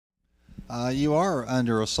you are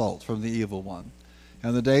under assault from the evil one.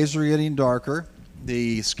 And the days are getting darker.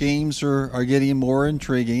 The schemes are getting more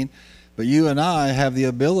intriguing. But you and I have the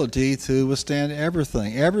ability to withstand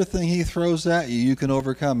everything. Everything he throws at you, you can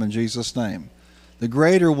overcome in Jesus' name. The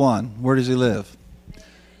greater one, where does he live?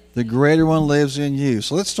 The greater one lives in you.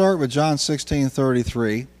 So let's start with John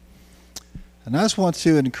 16:33. And I just want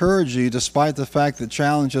to encourage you, despite the fact that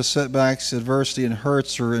challenges, setbacks, adversity, and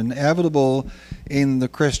hurts are inevitable in the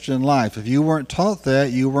Christian life. If you weren't taught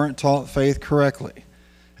that, you weren't taught faith correctly.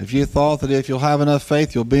 If you thought that if you'll have enough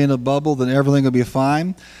faith, you'll be in a bubble, then everything will be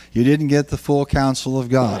fine, you didn't get the full counsel of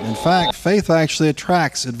God. In fact, faith actually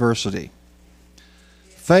attracts adversity.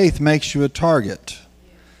 Faith makes you a target.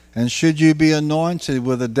 And should you be anointed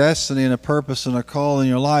with a destiny and a purpose and a call in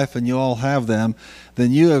your life, and you all have them,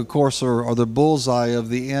 then you, of course, are the bullseye of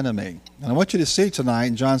the enemy. And I want you to see tonight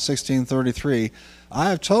in John 16:33, I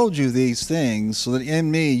have told you these things so that in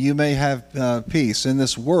me you may have peace. In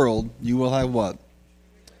this world you will have what?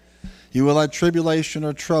 You will have tribulation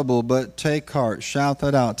or trouble, but take heart. Shout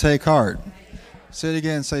that out. Take heart. Say it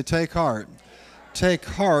again. Say, take heart. Take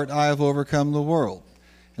heart, I have overcome the world.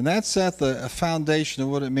 And that's at the foundation of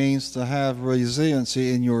what it means to have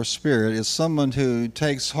resiliency in your spirit, is someone who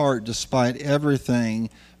takes heart despite everything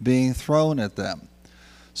being thrown at them.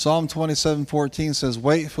 Psalm 27:14 says,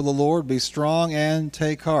 wait for the Lord, be strong, and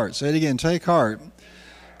take heart. Say it again. Take heart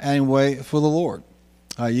and wait for the Lord.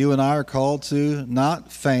 You and I are called to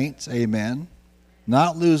not faint, amen,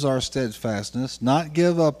 not lose our steadfastness, not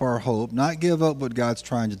give up our hope, not give up what God's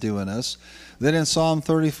trying to do in us. Then in Psalm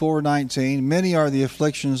 34:19, many are the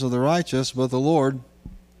afflictions of the righteous, but the Lord...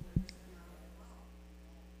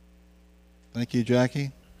 Thank you,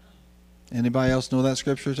 Jackie. Anybody else know that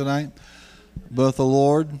scripture tonight? But the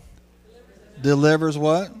Lord delivers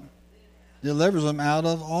what? Delivers them out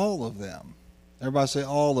of all of them. Everybody say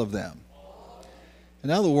all of them. In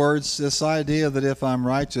other words, this idea that if I'm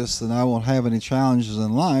righteous, then I won't have any challenges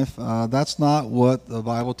in life, that's not what the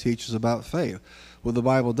Bible teaches about faith. What the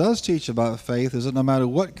Bible does teach about faith is that no matter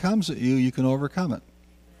what comes at you, you can overcome it.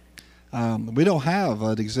 We don't have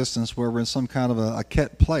an existence where we're in some kind of a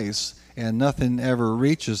kept place and nothing ever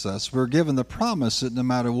reaches us. We're given the promise that no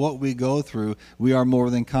matter what we go through, we are more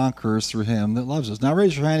than conquerors through him that loves us. Now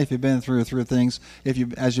raise your hand if you've been through things,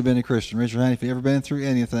 as you've been a Christian. Raise your hand if you've ever been through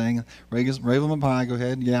anything. Raise them up high, go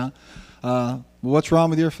ahead, yeah. What's wrong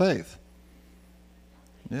with your faith?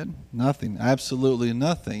 Nothing, absolutely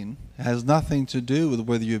nothing. It has nothing to do with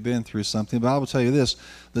whether you've been through something. But I will tell you this,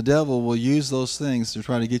 the devil will use those things to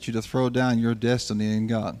try to get you to throw down your destiny in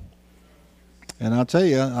God. And I'll tell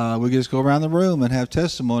you, we just go around the room and have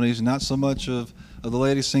testimonies, not so much of the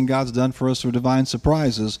latest thing God's done for us or divine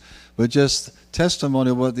surprises, but just testimony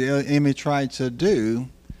of what the enemy tried to do,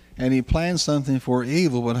 and he planned something for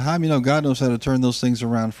evil. But how many know God knows how to turn those things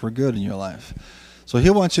around for good in your life? So he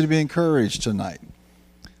wants you to be encouraged tonight.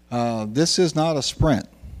 This is not a sprint.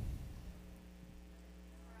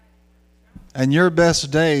 And your best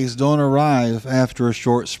days don't arrive after a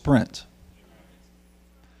short sprint.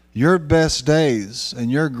 Your best days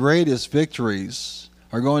and your greatest victories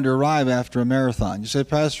are going to arrive after a marathon. You say,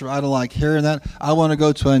 Pastor, I don't like hearing that. I want to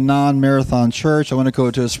go to a non-marathon church. I want to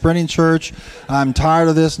go to a sprinting church. I'm tired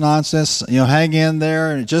of this nonsense. Hang in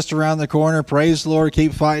there and just around the corner. Praise the Lord.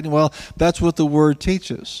 Keep fighting. Well, that's what the Word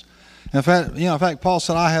teaches. In fact, Paul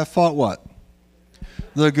said, I have fought what?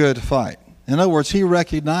 The good fight. In other words, he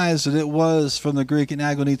recognized that it was from the Greek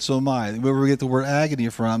agonizomai, where we get the word agony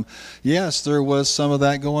from. Yes, there was some of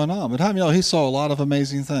that going on. But how many know he saw a lot of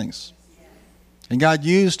amazing things? And God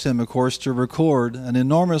used him, of course, to record an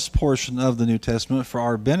enormous portion of the New Testament for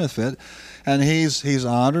our benefit. And he's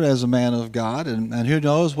honored as a man of God. And who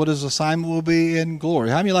knows what his assignment will be in glory.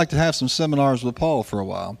 How many like to have some seminars with Paul for a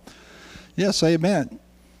while? Yes, amen.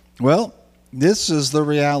 Well, this is the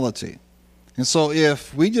reality. And so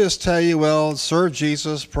if we just tell you, well, serve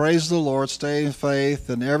Jesus, praise the Lord, stay in faith,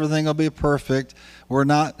 and everything will be perfect, we're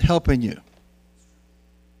not helping you.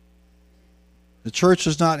 The church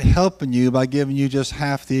is not helping you by giving you just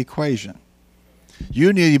half the equation.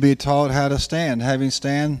 You need to be taught how to stand. Having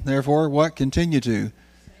stand, therefore, what? Continue to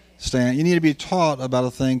stand. You need to be taught about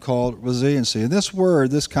a thing called resiliency. And this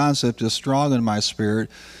word, this concept is strong in my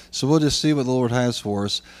spirit, so we'll just see what the Lord has for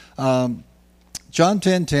us. John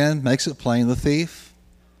 10:10 makes it plain. The thief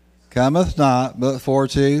cometh not but for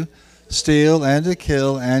to steal and to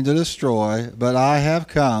kill and to destroy. But I have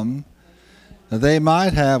come that they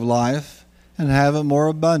might have life and have it more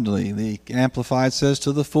abundantly. The Amplified says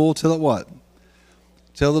to the full till it what?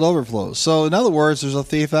 Till it overflows. So in other words, there's a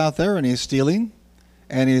thief out there and he's stealing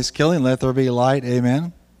and he's killing. Let there be light.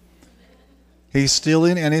 Amen. He's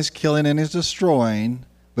stealing and he's killing and he's destroying.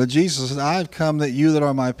 But Jesus said, I've come that you that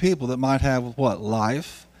are my people that might have what?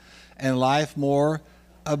 Life, and life more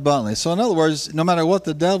abundantly. So in other words, no matter what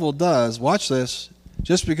the devil does, watch this,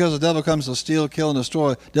 just because the devil comes to steal, kill, and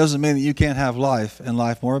destroy doesn't mean that you can't have life and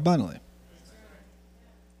life more abundantly.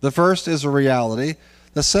 The first is a reality.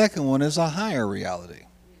 The second one is a higher reality.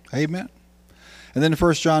 Amen. And then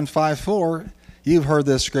 1 John 5:4, you've heard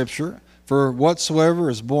this scripture. For whatsoever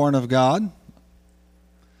is born of God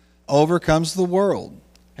overcomes the world.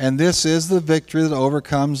 And this is the victory that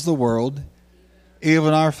overcomes the world,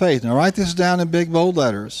 even our faith. Now write this down in big bold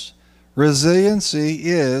letters. Resiliency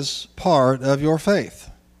is part of your faith.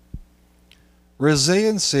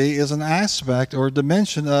 Resiliency is an aspect or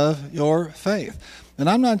dimension of your faith. And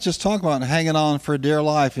I'm not just talking about hanging on for dear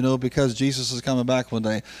life, because Jesus is coming back one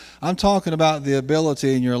day. I'm talking about the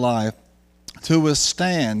ability in your life to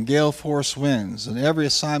withstand gale force winds and every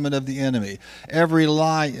assignment of the enemy, every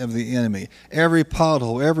lie of the enemy, every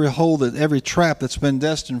pothole, every hole, every trap that's been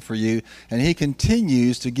destined for you, and he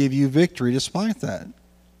continues to give you victory despite that.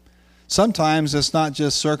 Sometimes it's not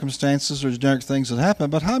just circumstances or generic things that happen,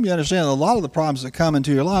 but how do you understand a lot of the problems that come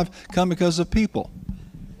into your life come because of people?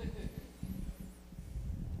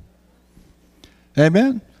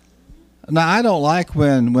 Amen? Now, I don't like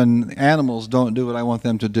when animals don't do what I want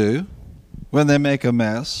them to do, when they make a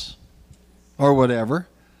mess or whatever.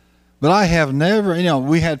 But I have never,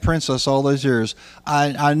 we had Princess all those years.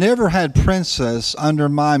 I never had Princess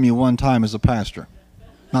undermine me one time as a pastor.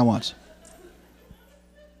 Not once.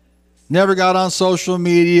 Never got on social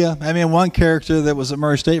media. One character that was at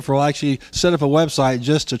Murray State for a while actually set up a website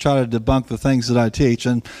just to try to debunk the things that I teach.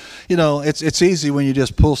 And, it's easy when you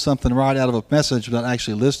just pull something right out of a message without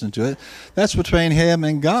actually listening to it. That's between him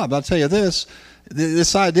and God. But I'll tell you this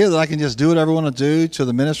idea that I can just do whatever I want to do to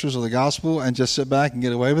the ministers of the gospel and just sit back and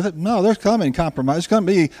get away with it. No, there's coming compromise. There's going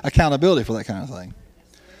to be accountability for that kind of thing.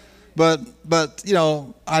 But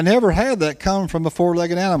I never had that come from a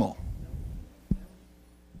four-legged animal.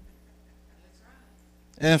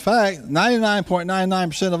 In fact,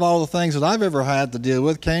 99.99% of all the things that I've ever had to deal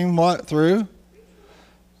with came through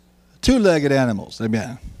two-legged animals.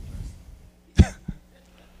 Amen.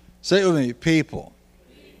 Say it with me, people.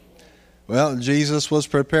 Well, Jesus was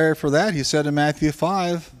prepared for that. He said in Matthew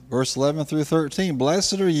 5, verse 11 through 13,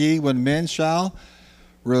 Blessed are ye when men shall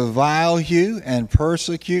revile you and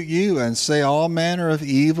persecute you and say all manner of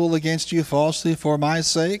evil against you falsely for my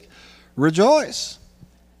sake. Rejoice.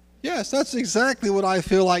 Yes, that's exactly what I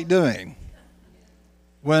feel like doing.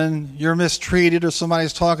 When you're mistreated or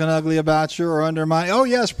somebody's talking ugly about you or undermining, oh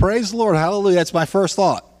yes, praise the Lord, hallelujah, that's my first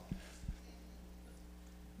thought.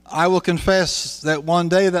 I will confess that one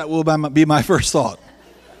day that will be my first thought.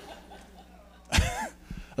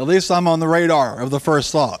 At least I'm on the radar of the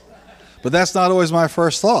first thought. But that's not always my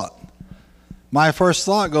first thought. My first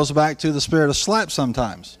thought goes back to the spirit of slap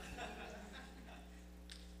sometimes.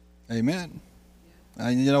 Amen.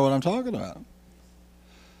 And you know what I'm talking about.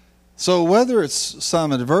 So whether it's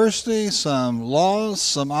some adversity, some loss,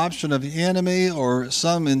 some option of the enemy, or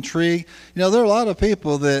some intrigue, there are a lot of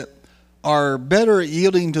people that are better at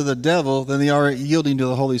yielding to the devil than they are at yielding to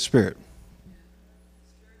the Holy Spirit.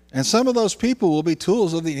 And some of those people will be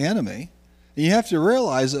tools of the enemy. And you have to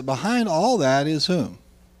realize that behind all that is whom?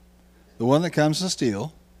 The one that comes to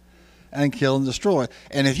steal and kill and destroy.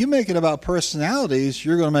 And if you make it about personalities,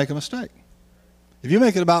 you're going to make a mistake. If you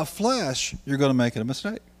make it about flesh, you're going to make it a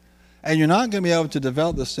mistake. And you're not going to be able to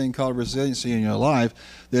develop this thing called resiliency in your life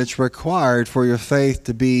that's required for your faith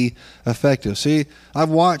to be effective. See, I've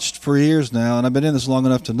watched for years now, and I've been in this long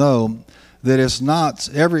enough to know that it's not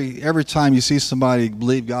every time you see somebody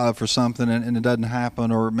believe God for something and it doesn't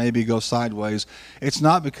happen or maybe go sideways, it's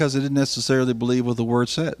not because they didn't necessarily believe what the Word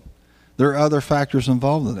said. There are other factors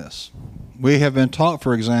involved in this. We have been taught,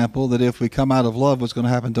 for example, that if we come out of love, what's going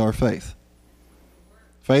to happen to our faith?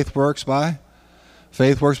 Faith works by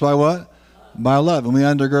what? By love. And we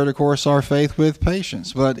undergird, of course, our faith with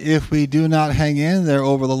patience. But if we do not hang in there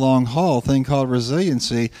over the long haul, a thing called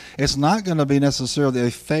resiliency, it's not going to be necessarily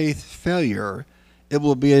a faith failure. It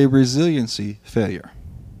will be a resiliency failure.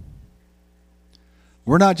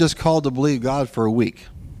 We're not just called to believe God for a week.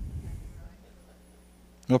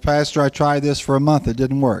 Well, Pastor, I tried this for a month. It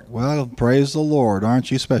didn't work. Well, praise the Lord.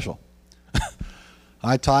 Aren't you special?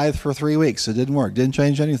 I tithed for 3 weeks. It didn't work. Didn't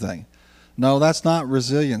change anything. No, that's not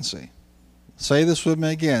resiliency. Say this with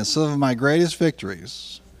me again. Some of my greatest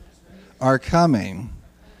victories are coming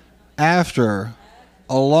after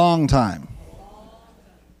a long time.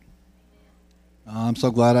 I'm so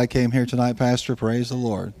glad I came here tonight, Pastor. Praise the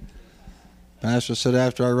Lord. Pastor said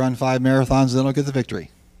after I run 5 marathons, then I'll get the victory.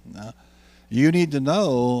 No. You need to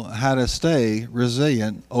know how to stay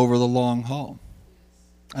resilient over the long haul.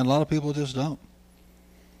 And a lot of people just don't.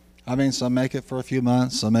 I mean, some make it for a few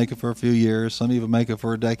months, some make it for a few years, some even make it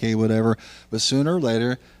for a decade, whatever. But sooner or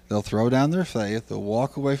later, they'll throw down their faith, they'll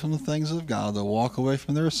walk away from the things of God, they'll walk away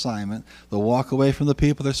from their assignment, they'll walk away from the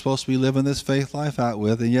people they're supposed to be living this faith life out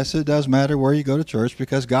with. And yes, it does matter where you go to church,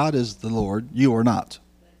 because God is the Lord, you are not.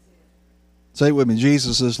 Say it with me,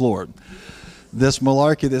 Jesus is Lord. This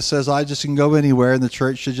malarkey that says I just can go anywhere and the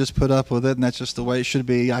church should just put up with it and that's just the way it should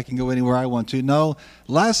be, I can go anywhere I want to. No,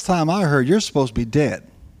 last time I heard, you're supposed to be dead.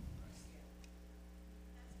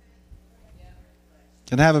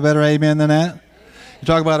 Can I have a better amen than that? You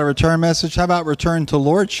talk about a return message. How about return to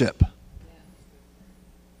lordship?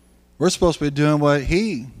 We're supposed to be doing what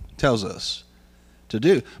he tells us to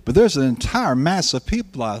do. But there's an entire mass of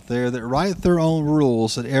people out there that write their own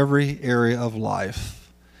rules in every area of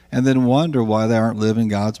life and then wonder why they aren't living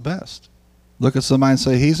God's best. Look at somebody and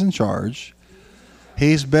say, he's in charge.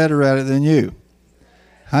 He's better at it than you.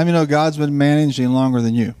 How many know God's been managing longer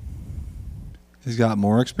than you? He's got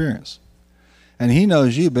more experience. And he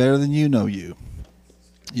knows you better than you know you.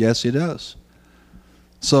 Yes, he does.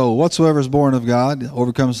 So whatsoever is born of God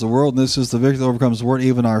overcomes the world, and this is the victory that overcomes the world,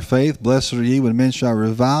 even our faith. Blessed are ye when men shall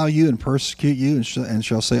revile you and persecute you, and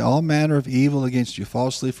shall say all manner of evil against you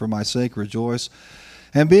falsely for my sake. Rejoice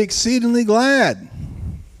and be exceedingly glad.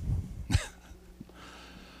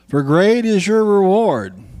 For great is your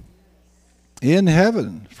reward in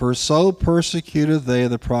heaven, for so persecuted they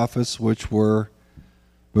the prophets which were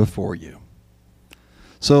before you.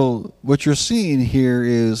 So what you're seeing here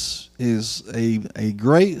is a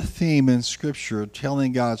great theme in Scripture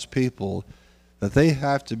telling God's people that they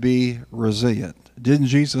have to be resilient. Didn't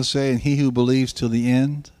Jesus say, and he who believes till the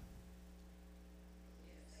end?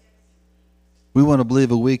 We want to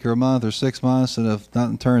believe a week or a month or 6 months, and if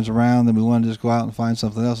nothing turns around, then we want to just go out and find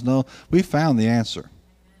something else. No, we found the answer.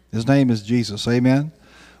 His name is Jesus. Amen?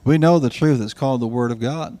 We know the truth. It's called the Word of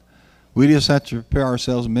God. We just have to prepare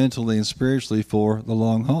ourselves mentally and spiritually for the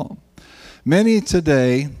long haul. Many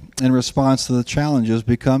today, in response to the challenges,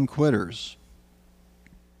 become quitters.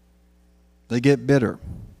 They get bitter.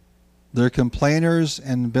 They're complainers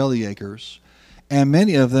and bellyachers. And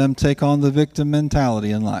many of them take on the victim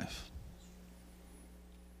mentality in life.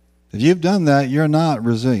 If you've done that, you're not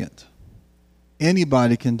resilient.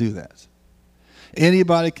 Anybody can do that.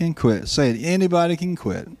 Anybody can quit. Say it. Anybody can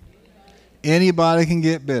quit. Anybody can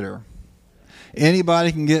get bitter.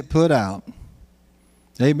 Anybody can get put out.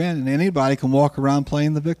 Amen. And anybody can walk around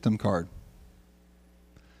playing the victim card.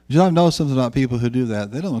 You know, I've noticed something about people who do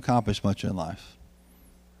that. They don't accomplish much in life.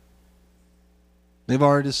 They've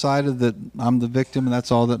already decided that I'm the victim and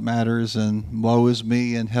that's all that matters, and woe is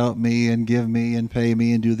me, and help me, and give me, and pay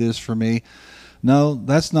me, and do this for me. No,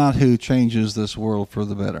 that's not who changes this world for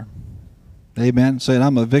the better. Amen. Saying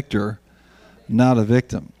I'm a victor, not a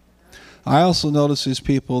victim. I also notice these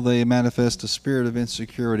people, they manifest a spirit of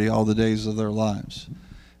insecurity all the days of their lives.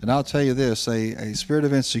 And I'll tell you this, a spirit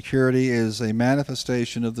of insecurity is a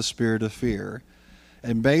manifestation of the spirit of fear.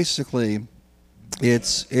 And basically,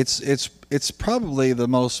 it's probably the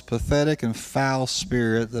most pathetic and foul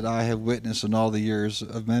spirit that I have witnessed in all the years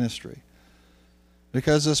of ministry.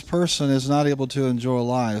 Because this person is not able to enjoy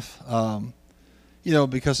life.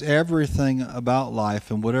 Because everything about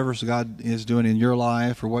life and whatever God is doing in your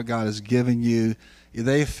life or what God has given you,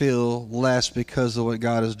 they feel less because of what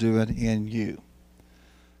God is doing in you.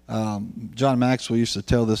 John Maxwell used to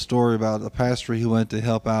tell this story about a pastor who went to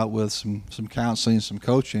help out with some counseling, some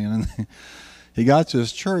coaching, and he got to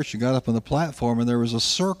his church, he got up on the platform, and there was a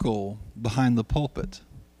circle behind the pulpit,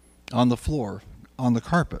 on the floor, on the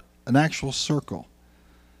carpet, an actual circle.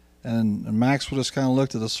 And Maxwell just kind of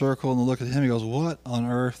looked at the circle and looked at him. He goes, what on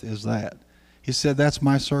earth is that? He said, that's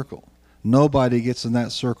my circle. Nobody gets in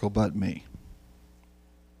that circle but me.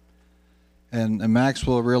 And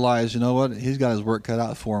Maxwell realized, you know what? He's got his work cut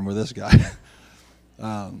out for him with this guy.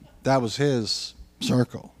 That was his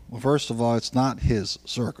circle. Well, first of all, it's not his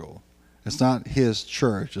circle. It's not his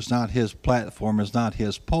church. It's not his platform. It's not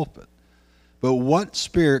his pulpit. But what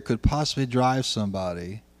spirit could possibly drive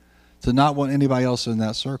somebody to not want anybody else in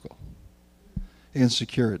that circle?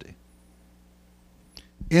 Insecurity.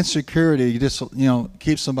 Insecurity just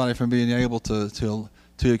keeps somebody from being able to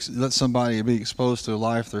let somebody be exposed to their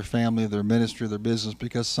life, their family, their ministry, their business,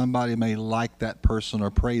 because somebody may like that person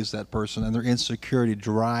or praise that person, and their insecurity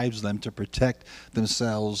drives them to protect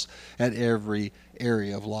themselves at every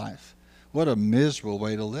area of life. What a miserable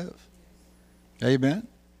way to live. Amen.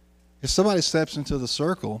 If somebody steps into the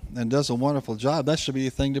circle and does a wonderful job, that should be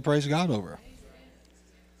a thing to praise God over.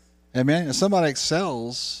 Amen. If somebody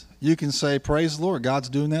excels you can say, praise the Lord, God's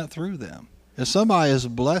doing that through them. If somebody is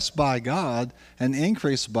blessed by God and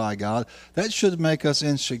increased by God, that should make us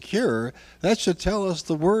insecure. That should tell us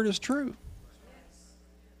the word is true.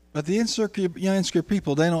 But the insecure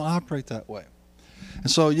people, they don't operate that way.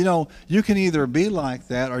 And so, you can either be like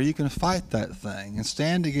that or you can fight that thing and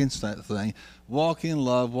stand against that thing, walk in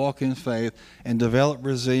love, walk in faith, and develop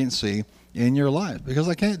resiliency in your life. Because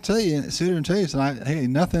I can't sit here and tell you tonight, hey,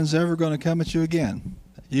 nothing's ever going to come at you again.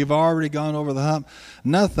 You've already gone over the hump.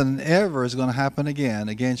 Nothing ever is going to happen again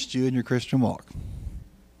against you in your Christian walk.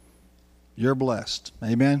 You're blessed.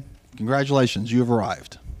 Amen? Congratulations, you've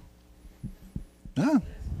arrived. Yeah.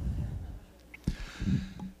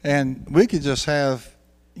 And we could just have,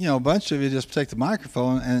 a bunch of you just take the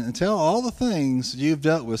microphone and tell all the things you've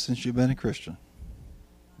dealt with since you've been a Christian.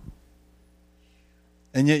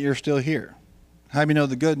 And yet you're still here. How many know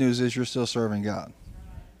the good news is you're still serving God?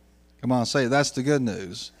 Come on, say it. That's the good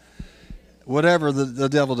news. Whatever the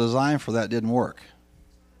devil designed for that didn't work.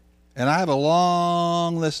 And I have a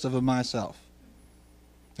long list of them myself.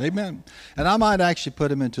 Amen. And I might actually put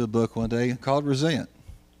them into a book one day called Resilient.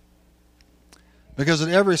 Because at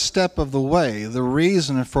every step of the way, the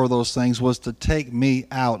reason for those things was to take me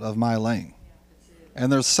out of my lane.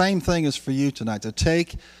 And the same thing is for you tonight, to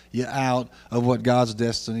take you out of what God's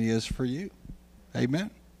destiny is for you.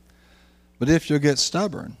 Amen. But if you'll get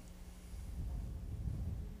stubborn,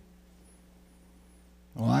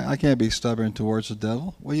 well, I can't be stubborn towards the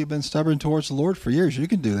devil. Well, you've been stubborn towards the Lord for years. You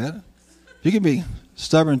can do that. You can be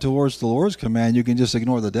stubborn towards the Lord's command. You can just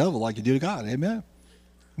ignore the devil like you do to God. Amen.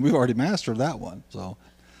 We've already mastered that one. So,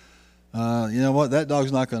 you know what? That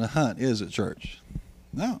dog's not going to hunt, is it, church?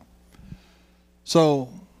 No. So,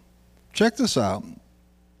 check this out.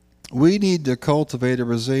 We need to cultivate a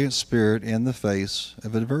resilient spirit in the face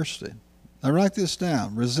of adversity. Now, write this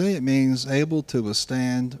down. Resilient means able to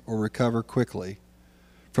withstand or recover quickly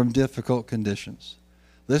from difficult conditions.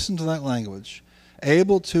 Listen to that language.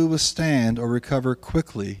 Able to withstand or recover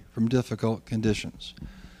quickly from difficult conditions.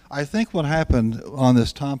 I think what happened on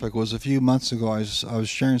this topic was a few months ago, I was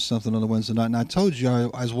sharing something on a Wednesday night, and I told you I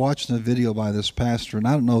was watching a video by this pastor, and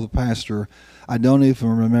I don't know the pastor. I don't even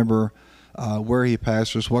remember where he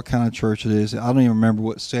pastors, what kind of church it is. I don't even remember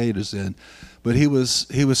what state it's in. But he was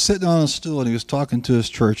sitting on a stool, and he was talking to his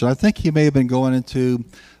church. And I think he may have been going into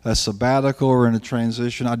a sabbatical or in a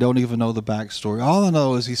transition. I don't even know the backstory. All I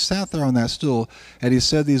know is he sat there on that stool, and he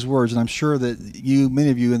said these words, and I'm sure that many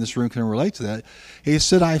of you in this room can relate to that. He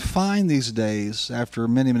said, I find these days, after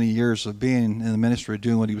many, many years of being in the ministry,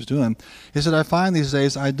 doing what he was doing, he said, I find these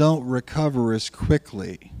days I don't recover as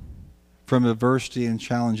quickly from adversity and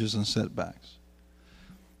challenges and setbacks.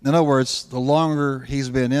 In other words, the longer he's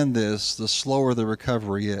been in this, the slower the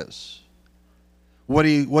recovery is. What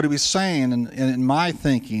he was saying, in my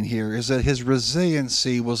thinking here, is that his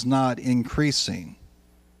resiliency was not increasing.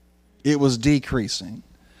 It was decreasing.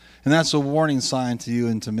 And that's a warning sign to you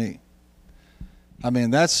and to me. I mean,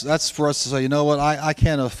 that's for us to say, you know what, I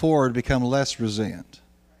can't afford to become less resilient.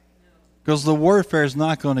 Because the warfare is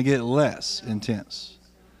not going to get less intense.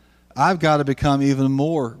 I've got to become even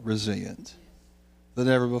more resilient than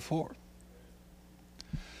ever before.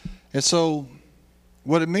 And so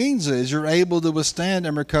what it means is you're able to withstand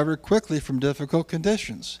and recover quickly from difficult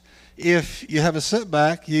conditions. If you have a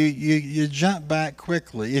setback, you jump back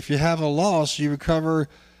quickly. If you have a loss, you recover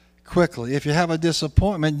quickly. If you have a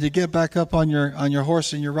disappointment, you get back up on your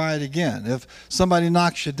horse and you ride again. If somebody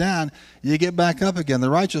knocks you down, you get back up again. The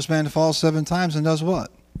righteous man falls 7 times and does what?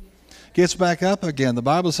 Gets back up again. The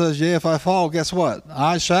Bible says, yeah, if I fall, guess what?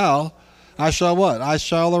 I shall what? I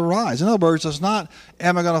shall arise. In other words, it's not,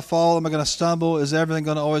 am I going to fall? Am I going to stumble? Is everything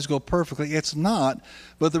going to always go perfectly? It's not.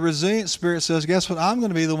 But the resilient spirit says, guess what? I'm going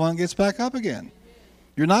to be the one that gets back up again.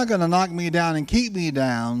 You're not going to knock me down and keep me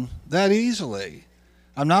down that easily.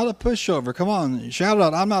 I'm not a pushover. Come on, shout it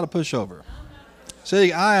out. I'm not a pushover.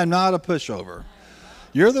 Say, I am not a pushover.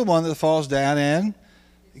 You're the one that falls down and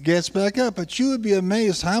gets back up. But you would be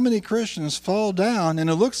amazed how many Christians fall down, and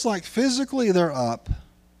it looks like physically they're up,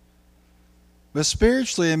 but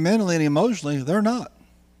spiritually and mentally and emotionally, they're not.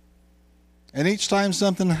 And each time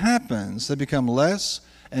something happens, they become less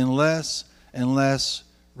and less and less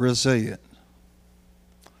resilient.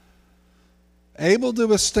 Able to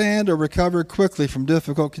withstand or recover quickly from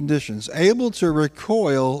difficult conditions. Able to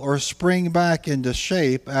recoil or spring back into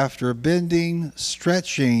shape after bending,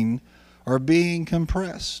 stretching, or being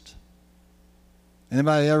compressed.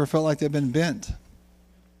 Anybody ever felt like they've been bent?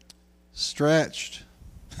 Stretched?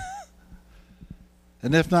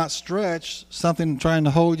 And if not stretched, something trying to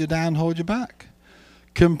hold you down, hold you back.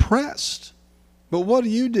 Compressed. But what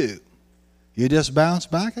do? you just bounce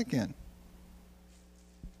back again.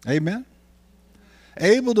 Amen.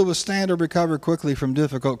 Able to withstand or recover quickly from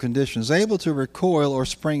difficult conditions, able to recoil or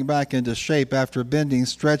spring back into shape after bending,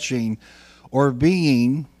 stretching, or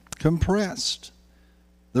being compressed.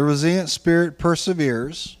 The resilient spirit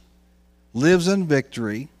perseveres, lives in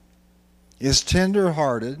victory, is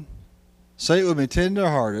tender-hearted, say it with me,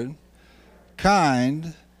 tender-hearted,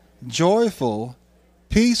 kind, joyful,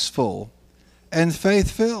 peaceful, and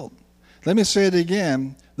faith-filled. Let me say it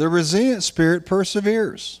again. The resilient spirit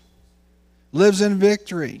perseveres, lives in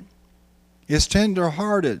victory, is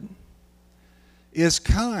tender-hearted, is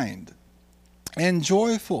kind, and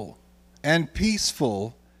joyful, and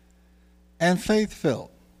peaceful, and faith-filled.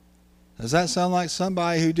 Does that sound like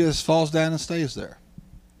somebody who just falls down and stays there?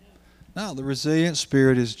 No, the resilient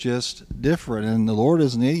spirit is just different, and the Lord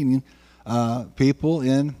is needing people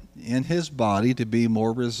in His body to be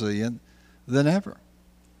more resilient than ever.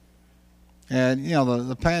 And, you know,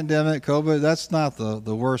 the pandemic, COVID, that's not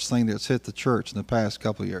the worst thing that's hit the church in the past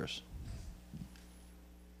couple of years.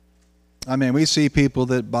 I mean, we see people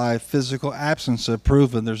that by physical absence have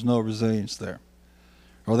proven there's no resilience there.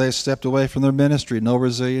 Or they stepped away from their ministry, no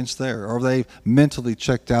resilience there. Or they mentally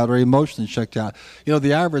checked out or emotionally checked out. You know,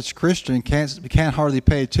 the average Christian can't hardly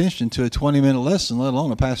pay attention to a 20-minute lesson, let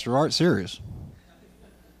alone a Pastor Art series.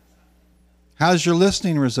 How's your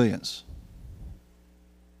listening resilience?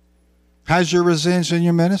 How's your resilience in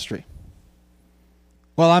your ministry?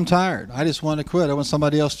 Well, I'm tired. I just want to quit. I want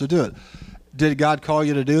somebody else to do it. Did God call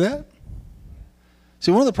you to do that?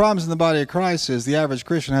 See, one of the problems in the body of Christ is the average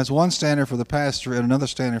Christian has one standard for the pastor and another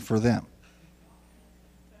standard for them.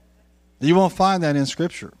 You won't find that in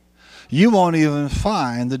Scripture. You won't even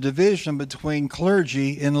find the division between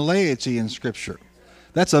clergy and laity in Scripture.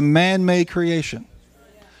 That's a man-made creation.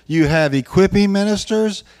 You have equipping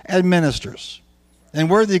ministers and ministers. And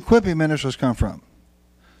where did the equipping ministers come from?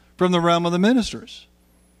 From the realm of the ministers.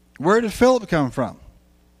 Where did Philip come from?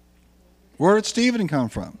 Where did Stephen come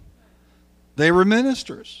from? They were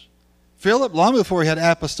ministers. Philip, long before he had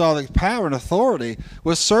apostolic power and authority,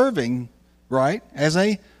 was serving, right, as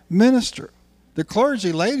a minister. The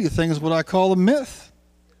clergy laity thing is what I call a myth.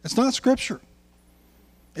 It's not Scripture.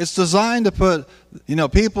 It's designed to put, you know,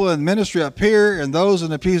 people in ministry up here and those in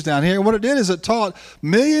the pews down here. What it did is it taught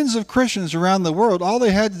millions of Christians around the world all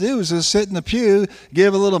they had to do was just sit in the pew,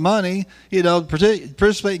 give a little money, you know,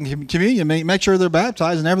 participate in communion, make sure they're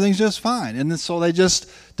baptized, and everything's just fine. And so they just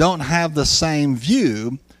don't have the same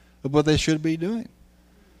view of what they should be doing.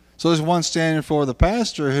 So there's one standard for the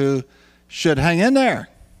pastor who should hang in there.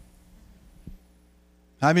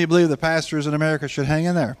 How many believe the pastors in America should hang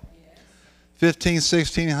in there?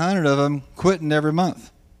 1,600 of them quitting every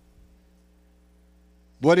month.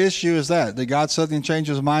 What issue is that? Did God suddenly change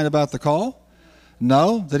His mind about the call?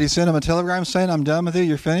 No. Did He send them a telegram saying, I'm done with you,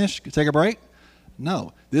 you're finished, take a break?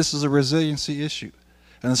 No. This is a resiliency issue.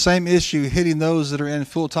 And the same issue hitting those that are in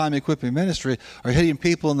full-time equipping ministry are hitting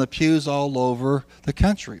people in the pews all over the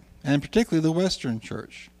country, and particularly the Western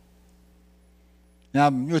church.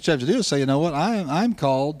 Now, what you have to do is say, you know what, I'm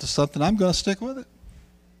called to something, I'm going to stick with it.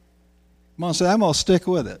 Come on, say, I'm going to stick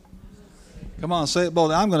with it. Come on, say it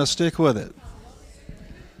boldly, I'm going to stick with it.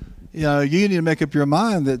 You know, you need to make up your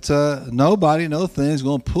mind that nobody, no thing is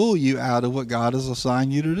going to pull you out of what God has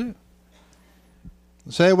assigned you to do.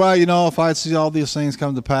 Say, well, you know, if I see all these things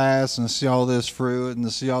come to pass and see all this fruit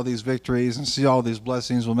and see all these victories and see all these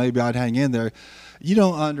blessings, well, maybe I'd hang in there. You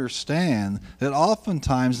don't understand that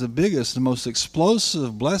oftentimes the biggest and most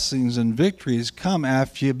explosive blessings and victories come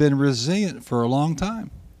after you've been resilient for a long time.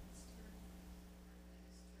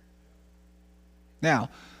 Now,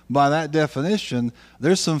 by that definition,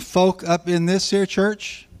 there's some folk up in this here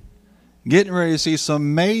church getting ready to see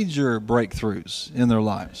some major breakthroughs in their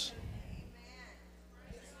lives.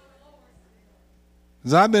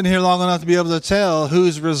 Because I've been here long enough to be able to tell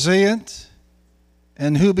who's resilient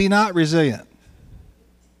and who be not resilient.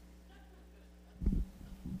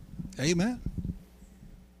 Amen.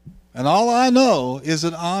 And all I know is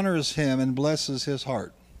it honors Him and blesses His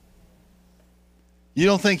heart. You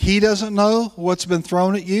don't think He doesn't know what's been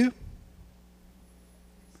thrown at you?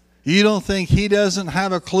 You don't think He doesn't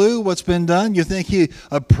have a clue what's been done? You think He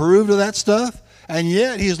approved of that stuff? And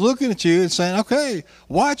yet He's looking at you and saying, okay,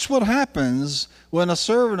 watch what happens when a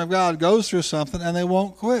servant of God goes through something and they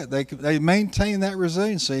won't quit. They maintain that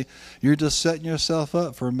resiliency. You're just setting yourself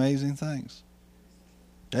up for amazing things.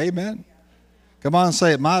 Amen. Come on and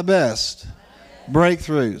say it. My best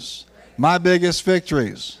breakthroughs, my biggest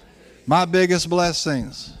victories, my biggest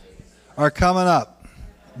blessings are coming up.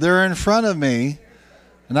 They're in front of me,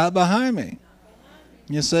 not behind me.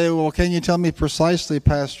 You say, well, can you tell me precisely,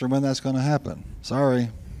 Pastor, when that's going to happen? Sorry.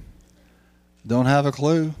 Don't have a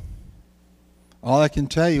clue. All I can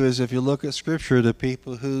tell you is if you look at Scripture, the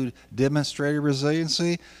people who demonstrated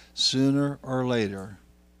resiliency, sooner or later,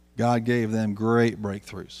 God gave them great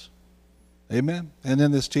breakthroughs. Amen? And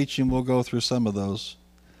in this teaching, we'll go through some of those.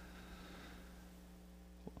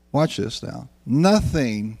 Watch this now.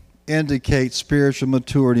 Nothing indicates spiritual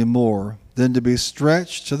maturity more than to be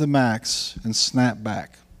stretched to the max and snap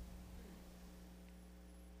back.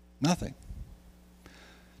 Nothing.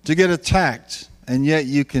 To get attacked and yet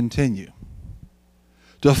you continue.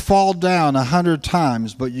 To fall down 100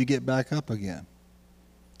 times but you get back up again.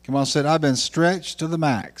 Come on, say, I've been stretched to the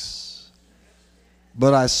max,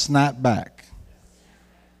 but I snap back.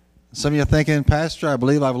 Some of you are thinking, Pastor, I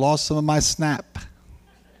believe I've lost some of my snap.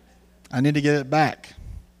 I need to get it back.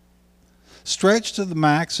 Stretched to the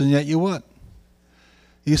max, and yet you what?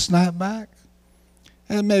 You snap back.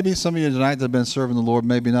 And maybe some of you tonight that have been serving the Lord,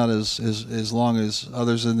 maybe not as long as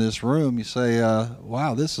others in this room, you say,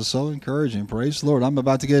 wow, this is so encouraging. Praise the Lord. I'm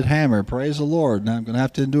about to get hammered. Praise the Lord. Now I'm going to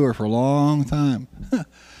have to endure for a long time.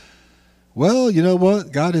 Well, you know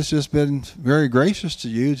what? God has just been very gracious to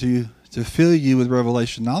you to fill you with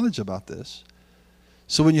revelation knowledge about this.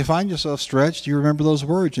 So when you find yourself stretched, you remember those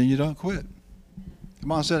words and you don't quit.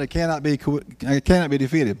 Come on, say it cannot be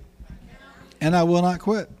defeated. And I will not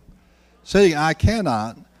quit. Saying I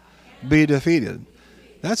cannot be defeated.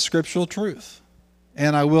 That's scriptural truth.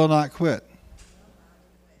 And I will not quit.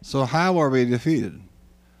 So how are we defeated?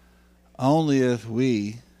 Only if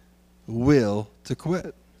we will to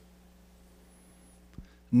quit.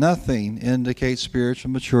 Nothing indicates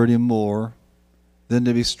spiritual maturity more than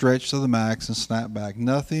to be stretched to the max and snap back.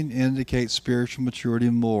 Nothing indicates spiritual maturity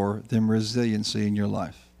more than resiliency in your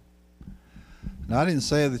life. Now, I didn't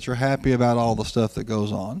say that you're happy about all the stuff that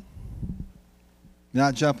goes on. You're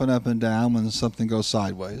not jumping up and down when something goes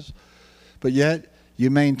sideways. But yet, you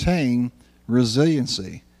maintain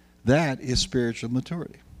resiliency. That is spiritual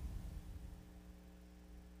maturity.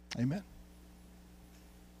 Amen.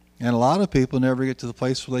 And a lot of people never get to the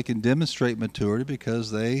place where they can demonstrate maturity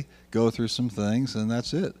because they go through some things and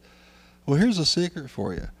that's it. Well, here's a secret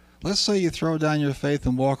for you. Let's say you throw down your faith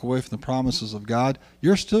and walk away from the promises of God.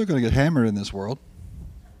 You're still going to get hammered in this world.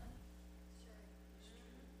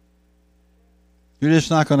 You're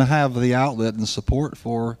just not going to have the outlet and support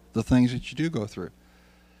for the things that you do go through.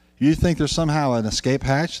 You think there's somehow an escape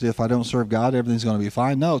hatch that if I don't serve God, everything's going to be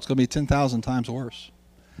fine? No, it's going to be 10,000 times worse.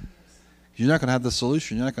 You're not going to have the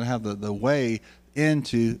solution. You're not going to have the way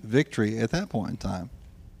into victory at that point in time.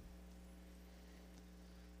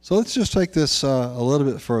 So let's just take this a little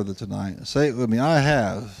bit further tonight. Say it with me. I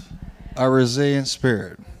have a resilient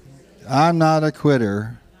spirit. I'm not a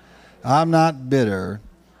quitter. I'm not bitter.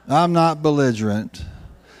 I'm not belligerent.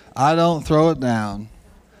 I don't throw it down.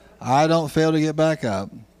 I don't fail to get back up.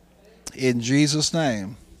 In Jesus'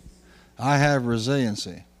 name, I have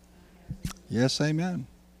resiliency. Yes, amen.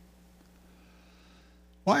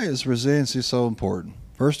 Why is resiliency so important?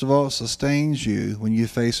 First of all, it sustains you when you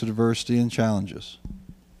face adversity and challenges.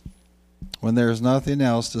 When there is nothing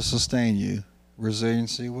else to sustain you,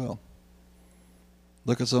 resiliency will.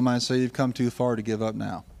 Look at somebody and say, you've come too far to give up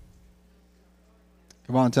now.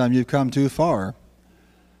 Come on, tell them you've come too far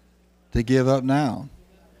to give up now.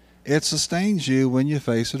 It sustains you when you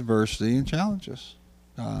face adversity and challenges.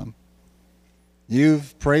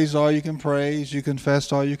 You've praised all you can praise. You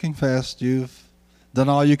confessed all you confessed. You've done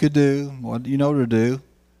all you could do, what you know to do,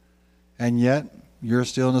 and yet you're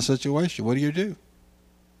still in a situation. What do?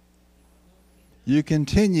 You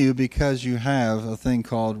continue because you have a thing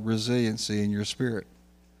called resiliency in your spirit.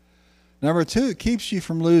 Number two, it keeps you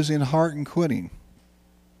from losing heart and quitting.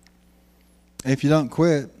 If you don't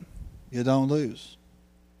quit, you don't lose.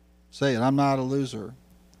 Say it, I'm not a loser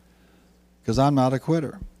because I'm not a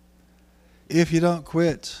quitter. If you don't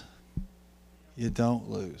quit, you don't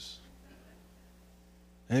lose.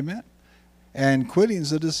 Amen. And quitting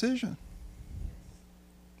is a decision.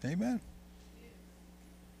 Amen.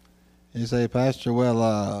 You say, Pastor, well,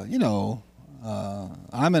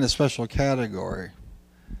 I'm in a special category,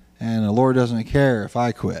 and the Lord doesn't care if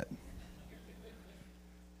I quit.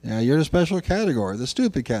 Yeah, you're in a special category, the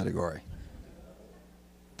stupid category,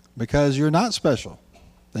 because you're not special.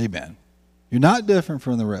 Amen. You're not different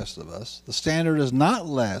from the rest of us. The standard is not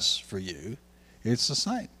less for you. It's the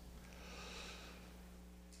same.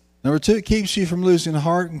 Number two, it keeps you from losing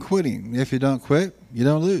heart and quitting. If you don't quit, you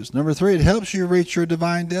don't lose. Number three, it helps you reach your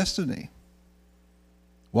divine destiny.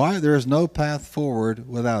 Why? There is no path forward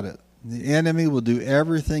without it. The enemy will do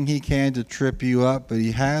everything he can to trip you up, but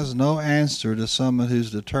he has no answer to someone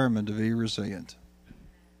who's determined to be resilient.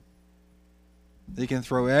 He can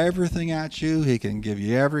throw everything at you. He can give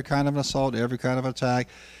you every kind of assault, every kind of attack.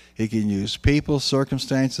 He can use people,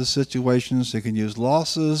 circumstances, situations. He can use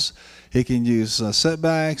losses. He can use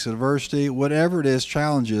setbacks, adversity, whatever it is,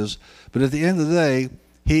 challenges. But at the end of the day,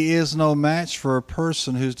 he is no match for a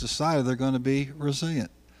person who's decided they're going to be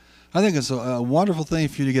resilient. I think it's a wonderful thing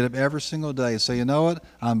for you to get up every single day and say, you know what?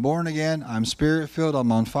 I'm born again. I'm spirit-filled.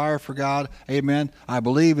 I'm on fire for God. Amen. I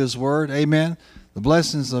believe his word. Amen. The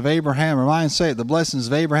blessings of Abraham are mine. Say it. The blessings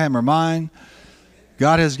of Abraham are mine.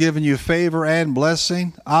 God has given you favor and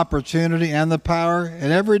blessing, opportunity and the power.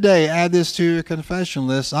 And every day add this to your confession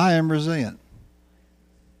list. I am resilient.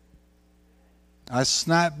 I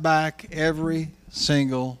snap back every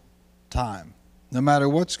single time, no matter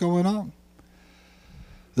what's going on.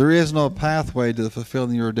 There is no pathway to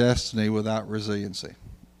fulfilling your destiny without resiliency.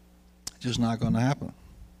 It's just not going to happen.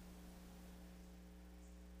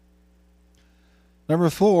 Number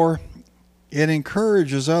 4, it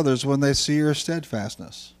encourages others when they see your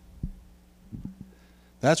steadfastness.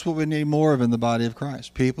 That's what we need more of in the body of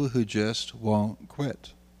Christ. People who just won't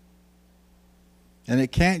quit. And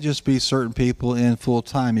it can't just be certain people in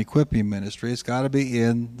full-time equipping ministry. It's got to be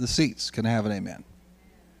in the seats. Can I have an amen?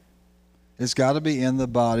 It's got to be in the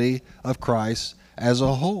body of Christ as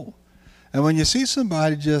a whole. And when you see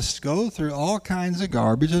somebody just go through all kinds of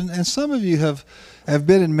garbage, and some of you have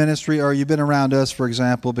been in ministry, or you've been around us, for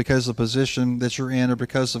example, because of the position that you're in or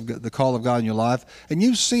because of the call of God in your life, and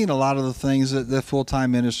you've seen a lot of the things that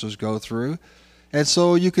full-time ministers go through. And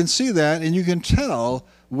so you can see that, and you can tell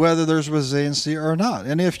whether there's resiliency or not.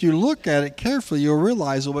 And if you look at it carefully, you'll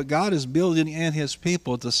realize that what God is building in his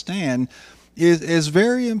people to stand is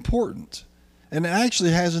very important. And it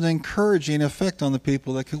actually has an encouraging effect on the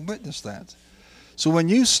people that can witness that. So when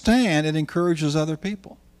you stand, it encourages other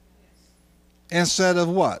people. Instead of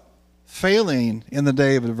what? Failing in the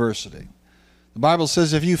day of adversity. The Bible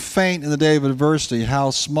says if you faint in the day of adversity,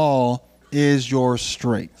 how small is your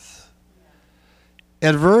strength?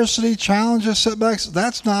 Adversity, challenges, setbacks,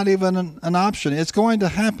 that's not even an option. It's going to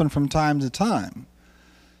happen from time to time.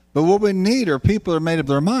 But what we need are people that are made up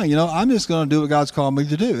their mind. You know, I'm just going to do what God's called me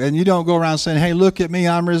to do. And you don't go around saying, hey, look at me,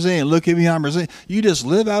 I'm resilient. Look at me, I'm resilient. You just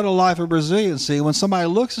live out a life of resiliency. When somebody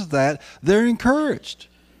looks at that, they're encouraged.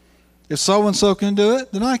 If so-and-so can do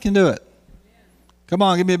it, then I can do it. Come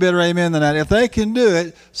on, give me a better amen than that. If they can do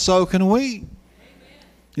it, so can we.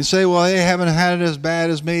 You say, well, they haven't had it as bad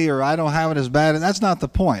as me, or I don't have it as bad. That's not the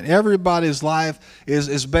point. Everybody's life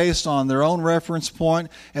is based on their own reference point,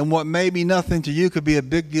 and what may be nothing to you could be a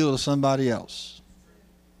big deal to somebody else.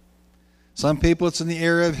 Some people it's in the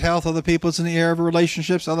area of health, other people it's in the area of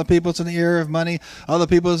relationships, other people it's in the area of money, other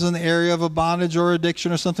people it's in the area of a bondage or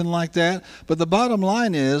addiction or something like that. But the bottom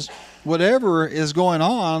line is, whatever is going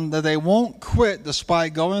on, that they won't quit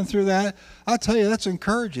despite going through that, I'll tell you, that's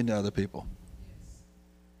encouraging to other people.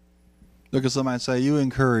 Look at somebody and say, you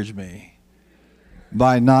encourage me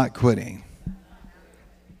by not quitting.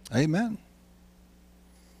 Amen.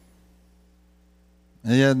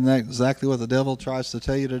 And isn't that exactly what the devil tries to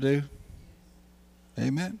tell you to do?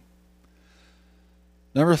 Amen.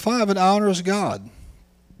 Number 5, it honors God.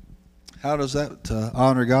 How does that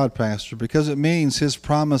honor God, Pastor? Because it means his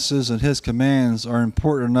promises and his commands are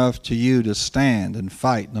important enough to you to stand and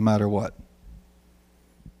fight no matter what.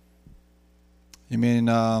 You mean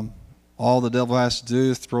all the devil has to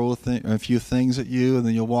do is throw a few things at you and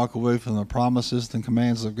then you'll walk away from the promises and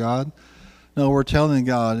commands of God? No, we're telling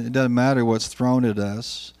God it doesn't matter what's thrown at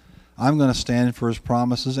us. I'm going to stand for his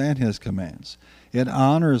promises and his commands. It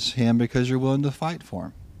honors him because you're willing to fight for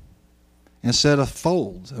him instead of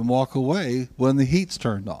fold and walk away when the heat's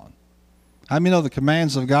turned on. How many know the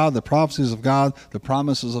commands of God, the prophecies of God, the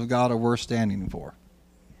promises of God are worth standing for?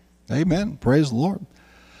 Amen. Praise the Lord.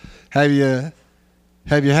 Have you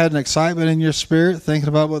had an excitement in your spirit thinking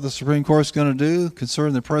about what the Supreme Court is going to do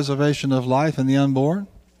concerning the preservation of life and the unborn?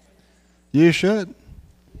 You should.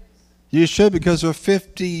 You should, because there are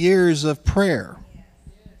 50 years of prayer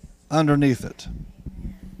underneath it.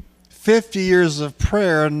 50 years of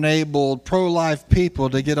prayer enabled pro-life people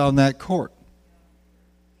to get on that court.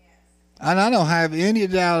 And I don't have any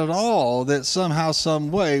doubt at all that somehow,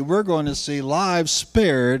 some way, we're going to see lives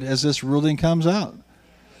spared as this ruling comes out.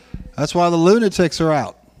 That's why the lunatics are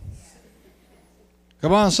out.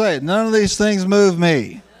 Come on, say it. None of these things move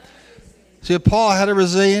me. See, Paul had a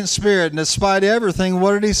resilient spirit, and despite everything,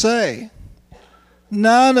 what did he say?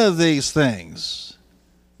 None of these things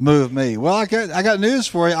move me. Well, I got news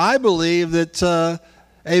for you. I believe that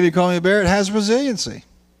Amy Coney Barrett has resiliency.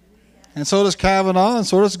 And so does Kavanaugh, and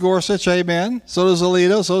so does Gorsuch, amen. So does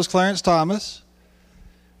Alito, so does Clarence Thomas.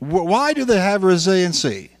 Why do they have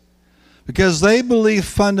resiliency? because they believe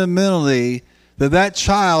fundamentally that that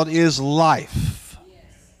child is life.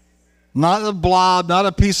 Not a blob, not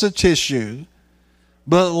a piece of tissue,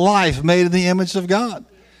 but life made in the image of God.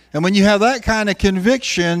 And when you have that kind of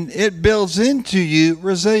conviction, it builds into you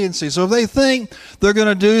resiliency. So if they think they're going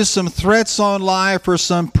to do some threats on life or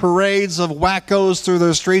some parades of wackos through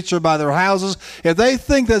their streets or by their houses, if they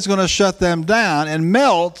think that's going to shut them down and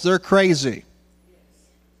melt, they're crazy.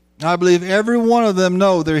 I believe every one of them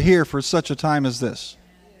know they're here for such a time as this.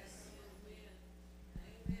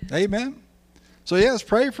 Amen. So yes,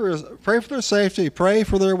 pray for their safety. Pray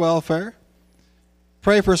for their welfare.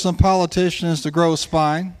 Pray for some politicians to grow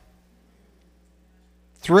spine.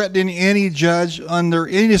 Threatening any judge under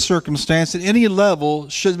any circumstance at any level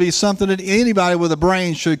should be something that anybody with a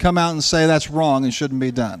brain should come out and say that's wrong and shouldn't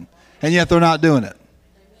be done. And yet they're not doing it.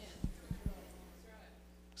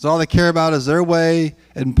 So all they care about is their way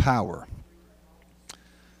and power.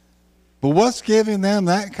 But what's giving them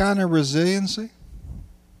that kind of resiliency?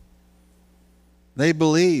 They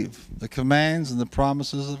believe the commands and the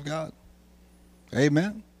promises of God.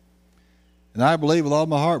 Amen. And I believe with all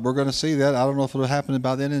my heart we're going to see that. I don't know if it'll happen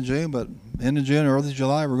by the end of June, but end of June or early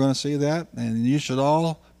July we're going to see that. And you should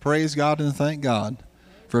all praise God and thank God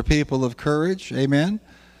for people of courage. Amen.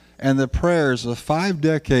 And the prayers of 5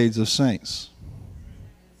 decades of saints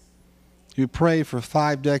who prayed for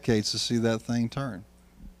 5 decades to see that thing turn.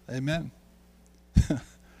 Amen.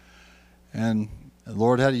 And the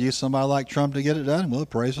Lord had to use somebody like Trump to get it done. Well,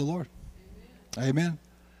 praise the Lord. Amen.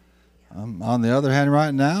 On the other hand,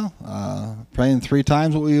 right now, praying 3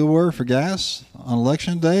 times what we were for gas on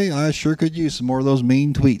election day, I sure could use some more of those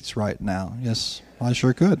mean tweets right now. Yes, I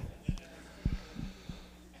sure could.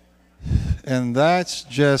 And that's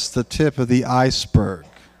just the tip of the iceberg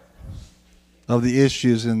of the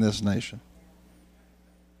issues in this nation.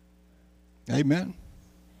 Amen.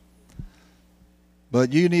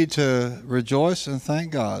 But you need to rejoice and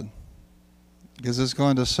thank God because it's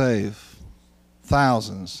going to save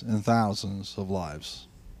thousands and thousands of lives.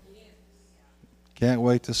 Can't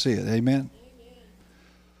wait to see it. Amen.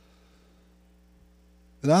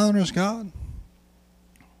 That honors God.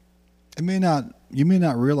 You may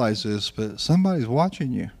not realize this, but somebody's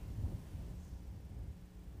watching you.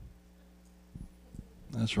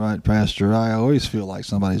 That's right, Pastor. I always feel like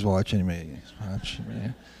somebody's watching me.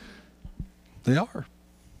 They are.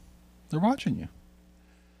 They're watching you.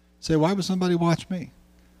 Say, why would somebody watch me?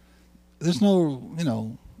 There's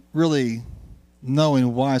no, really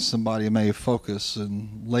knowing why somebody may focus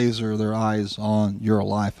and laser their eyes on your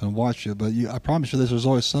life and watch you. But I promise you this, there's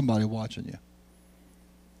always somebody watching you.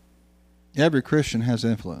 Every Christian has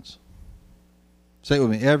influence. Say it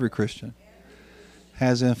with me. Every Christian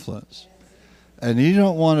has influence. And you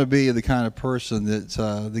don't want to be the kind of person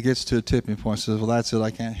that gets to a tipping point and says, well, that's it, I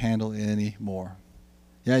can't handle it anymore.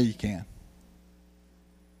 Yeah, you can.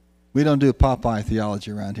 We don't do Popeye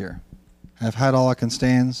theology around here. I've had all I can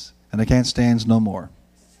stands, and I can't stands no more.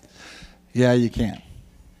 Yeah, you can.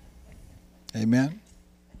 Amen?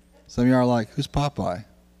 Some of you are like, who's Popeye?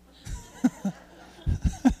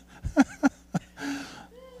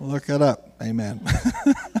 Look it up. Amen.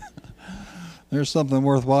 There's something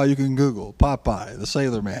worthwhile you can Google. Popeye, the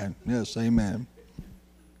Sailor Man. Yes, amen.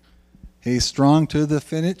 He's strong to the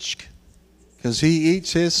finish because he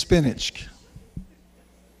eats his spinach.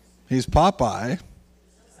 He's Popeye,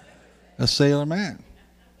 a sailor man.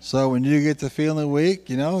 So when you get to feeling weak,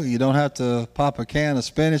 you don't have to pop a can of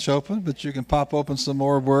spinach open, but you can pop open some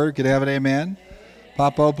more word. Could have it, amen?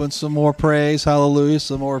 Pop open some more praise, hallelujah,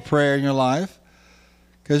 some more prayer in your life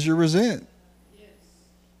because you're resilient.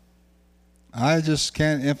 I just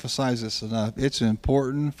can't emphasize this enough. It's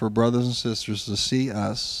important for brothers and sisters to see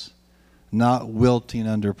us not wilting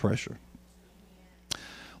under pressure.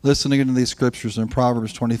 Listen again to these scriptures in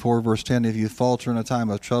Proverbs 24, verse 10. If you falter in a time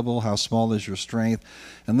of trouble, how small is your strength?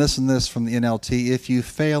 And listen to this from the NLT. If you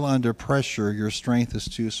fail under pressure, your strength is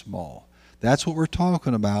too small. That's what we're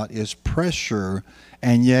talking about is pressure,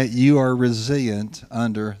 and yet you are resilient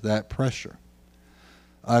under that pressure.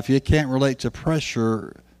 If you can't relate to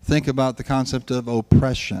pressure, think about the concept of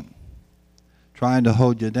oppression, trying to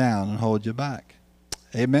hold you down and hold you back.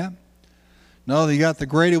 Amen? No, you got the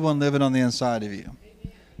greater one living on the inside of you.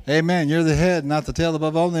 Amen. You're the head, not the tail,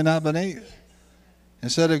 above only, not beneath.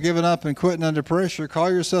 Instead of giving up and quitting under pressure, call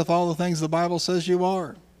yourself all the things the Bible says you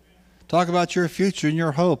are. Talk about your future and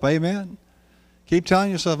your hope. Amen. Keep telling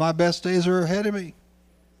yourself, my best days are ahead of me,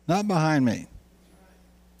 not behind me.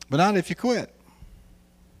 But not if you quit.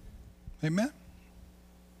 Amen.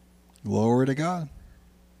 Glory to God.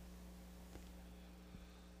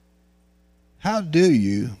 How do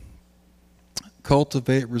you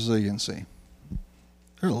cultivate resiliency.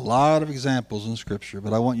 There are a lot of examples in Scripture,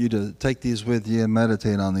 but I want you to take these with you and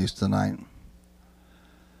meditate on these tonight.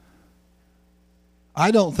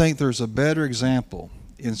 I don't think there's a better example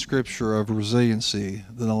in Scripture of resiliency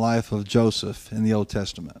than the life of Joseph in the Old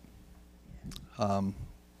Testament.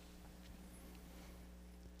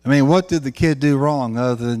 What did the kid do wrong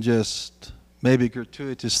other than just maybe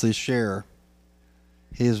gratuitously share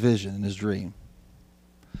his vision and his dream?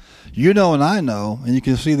 You know and I know, and you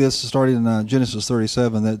can see this starting in Genesis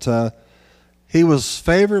 37, that he was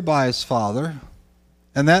favored by his father,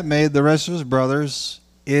 and that made the rest of his brothers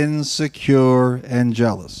insecure and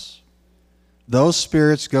jealous. Those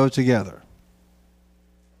spirits go together.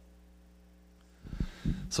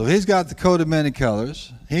 So he's got the coat of many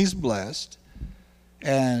colors. He's blessed.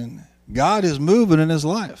 And God is moving in his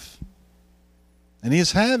life. And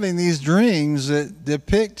he's having these dreams that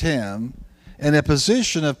depict him in a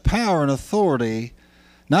position of power and authority,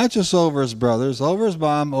 not just over his brothers, over his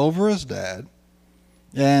mom, over his dad.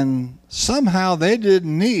 And somehow they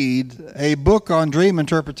didn't need a book on dream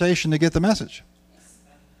interpretation to get the message.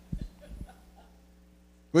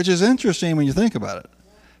 Which is interesting when you think about it.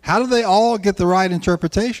 How do they all get the right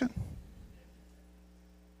interpretation?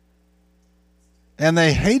 And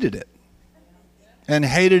they hated it. And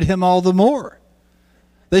hated him all the more.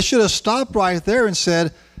 They should have stopped right there and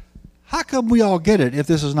said, how come we all get it if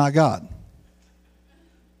this is not God?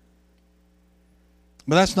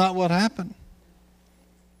 But that's not what happened.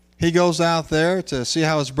 He goes out there to see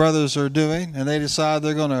how his brothers are doing, and they decide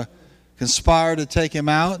they're going to conspire to take him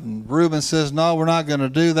out. And Reuben says, no, we're not going to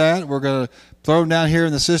do that. We're going to throw him down here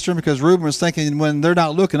in the cistern, because Reuben was thinking, when they're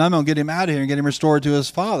not looking, I'm going to get him out of here and get him restored to his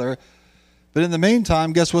father. But in the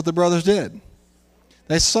meantime, guess what the brothers did?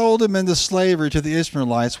 They sold him into slavery to the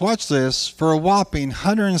Ishmaelites. Watch this, for a whopping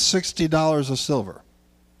 $160 of silver.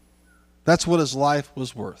 That's what his life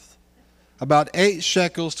was worth. About 8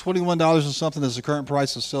 shekels, $21 and something is the current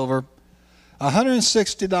price of silver.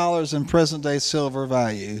 $160 in present day silver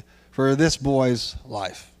value for this boy's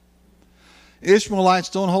life. Ishmaelites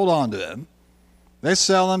don't hold on to him. They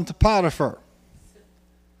sell him to Potiphar.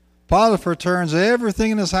 Potiphar turns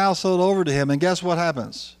everything in his household over to him, and guess what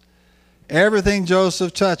happens? Everything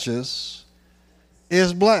Joseph touches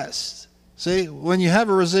is blessed. See, when you have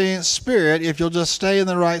a resilient spirit, if you'll just stay in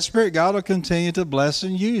the right spirit, God will continue to bless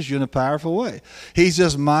and use you in a powerful way. He's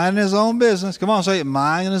just minding his own business. Come on, say it,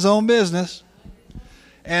 minding his own business.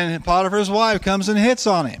 And Potiphar's wife comes and hits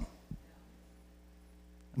on him.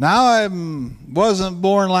 Now, I wasn't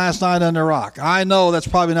born last night under a rock. I know that's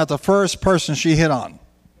probably not the first person she hit on.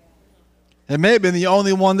 It may have been the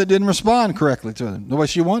only one that didn't respond correctly to him, the way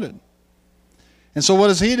she wanted. And so what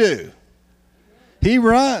does he do? He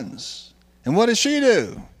runs. And what does she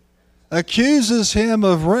do? Accuses him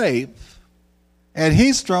of rape, and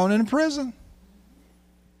he's thrown in prison.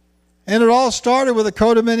 And it all started with a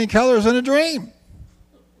coat of many colors and a dream.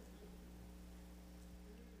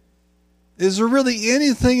 Is there really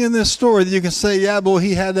anything in this story that you can say, yeah, boy,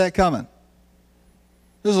 he had that coming?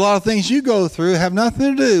 There's a lot of things you go through have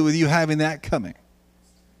nothing to do with you having that coming.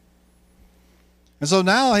 And so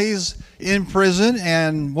now he's in prison,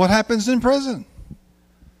 and what happens in prison?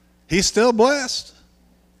 He's still blessed.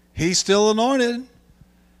 He's still anointed.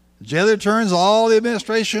 The jailer turns all the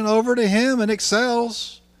administration over to him and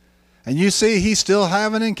excels. And you see he's still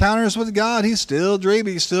having encounters with God. He's still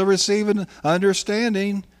dreaming. He's still receiving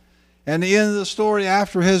understanding. And the end of the story,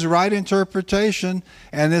 after his right interpretation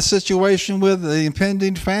and this situation with the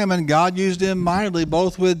impending famine, God used him mightily,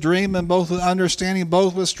 both with dream and both with understanding,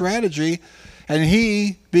 both with strategy. And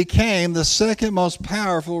he became the second most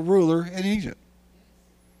powerful ruler in Egypt.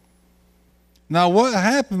 Now, what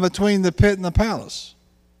happened between the pit and the palace?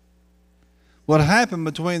 What happened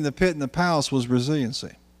between the pit and the palace was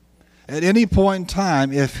resiliency. At any point in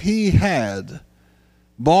time, if he had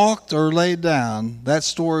balked or laid down, that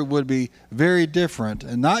story would be very different.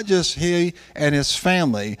 And not just he and his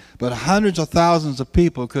family, but hundreds of thousands of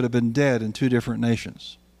people could have been dead in 2 different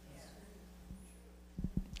nations.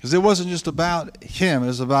 Because it wasn't just about him, it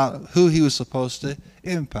was about who he was supposed to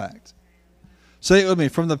impact. Say it with me,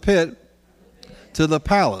 from the pit to the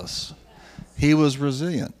palace, he was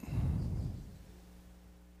resilient.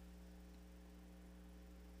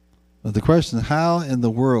 But the question is, how in the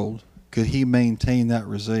world could he maintain that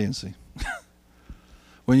resiliency?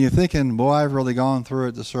 When you're thinking, boy, I've really gone through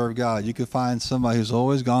it to serve God, you could find somebody who's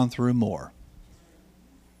always gone through more.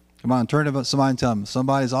 Come on, turn to somebody and tell them,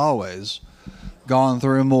 somebody's always gone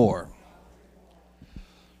through more.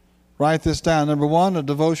 Write this down. Number 1, a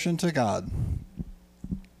devotion to God.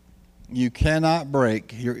 You cannot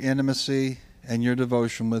break your intimacy and your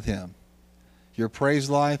devotion with him. your praise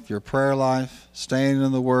life, your prayer life, staying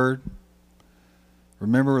in the Word.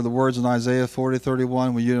 Remember the words in Isaiah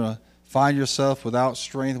 40:31, when you find yourself without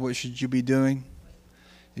strength, what should you be doing?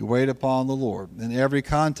 You wait upon the Lord. In every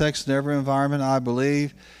context, in every environment, I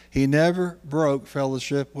believe he never broke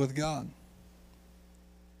fellowship with God.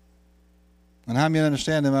 And how many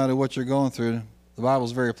understand, no matter what you're going through, the Bible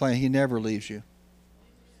is very plain, he never leaves you.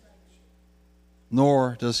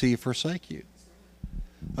 Nor does he forsake you.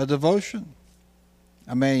 A devotion.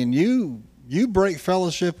 I mean, you break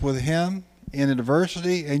fellowship with him in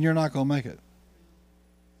adversity and you're not going to make it.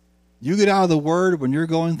 You get out of the Word when you're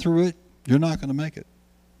going through it, you're not going to make it.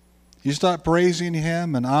 You start praising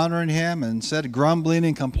him and honoring him and instead of grumbling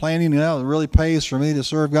and complaining, it really pays for me to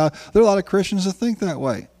serve God. There are a lot of Christians that think that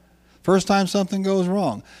way. First time something goes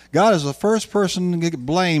wrong, God is the first person to get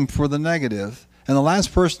blamed for the negative and the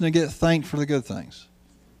last person to get thanked for the good things.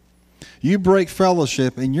 You break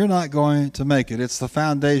fellowship and you're not going to make it. It's the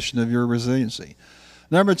foundation of your resiliency.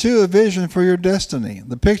 Number 2, a vision for your destiny.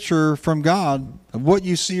 The picture from God of what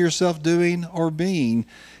you see yourself doing or being.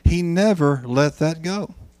 He never let that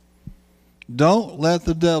go. Don't let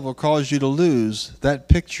the devil cause you to lose that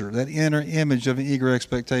picture, that inner image of an eager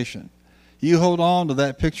expectation. You hold on to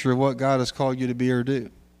that picture of what God has called you to be or do.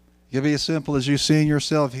 It could be as simple as you seeing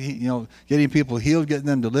yourself, getting people healed, getting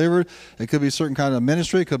them delivered. It could be a certain kind of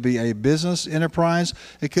ministry. It could be a business enterprise.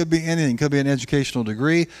 It could be anything. It could be an educational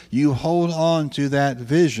degree. You hold on to that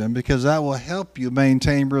vision because that will help you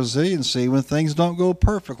maintain resiliency when things don't go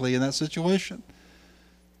perfectly in that situation.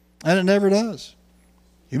 And it never does.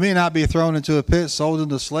 You may not be thrown into a pit, sold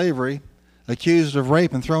into slavery, accused of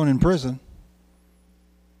rape and thrown in prison.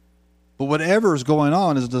 But whatever is going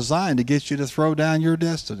on is designed to get you to throw down your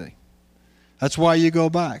destiny. That's why you go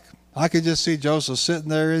back. I could just see Joseph sitting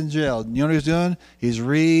there in jail. You know what he's doing? He's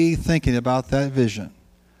rethinking about that vision.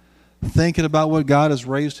 Thinking about what God has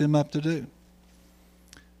raised him up to do.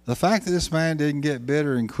 The fact that this man didn't get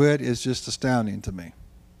bitter and quit is just astounding to me.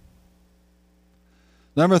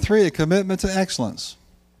 Number 3, a commitment to excellence.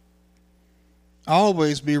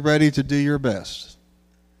 Always be ready to do your best.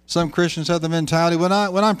 Some Christians have the mentality, when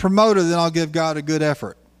I'm promoted, then I'll give God a good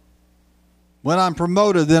effort. When I'm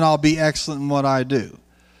promoted, then I'll be excellent in what I do.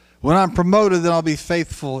 When I'm promoted, then I'll be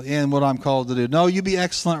faithful in what I'm called to do. No, you be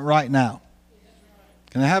excellent right now.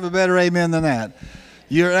 Can I have a better amen than that?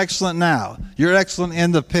 You're excellent now. You're excellent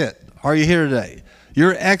in the pit. Are you here today?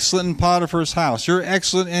 You're excellent in Potiphar's house. You're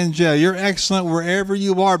excellent in jail. You're excellent wherever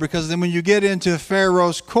you are, because then when you get into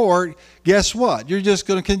Pharaoh's court, guess what? You're just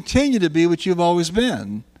going to continue to be what you've always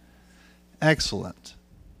been. Excellent.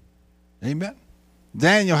 Amen.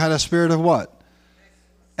 Daniel had a spirit of what?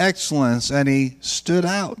 Excellence, and he stood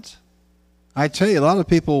out. I tell you, a lot of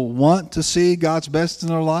people want to see God's best in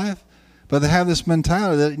their life, but they have this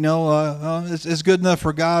mentality that, it's good enough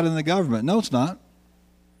for God and the government. No, it's not.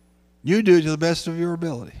 You do it to the best of your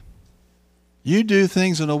ability. You do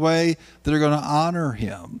things in a way that are going to honor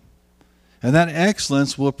him. And that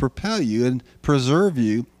excellence will propel you and preserve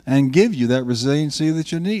you and give you that resiliency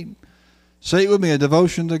that you need. Say it with me, a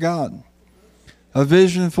devotion to God. A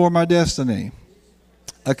vision for my destiny.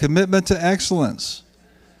 A commitment to excellence.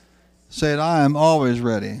 Say it, I am always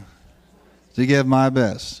ready to give my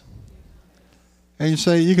best. And you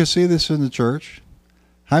say, you can see this in the church.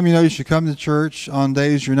 How many know you should come to church on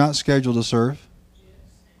days you're not scheduled to serve?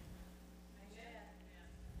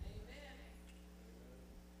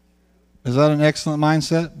 Is that an excellent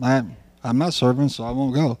mindset? I'm not serving, so I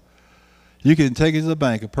won't go. You can take it to the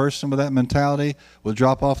bank. A person with that mentality will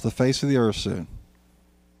drop off the face of the earth soon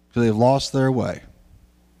because they've lost their way.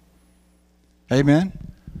 Amen?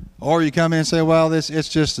 Or you come in and say, well, it's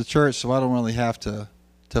just the church, so I don't really have to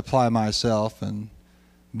apply myself and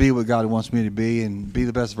be what God wants me to be and be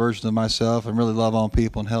the best version of myself and really love on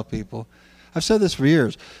people and help people. I've said this for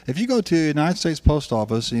years. If you go to the United States Post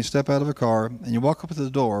Office and you step out of a car and you walk up to the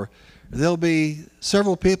door, there'll be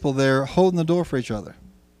several people there holding the door for each other,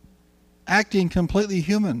 acting completely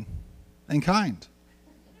human and kind.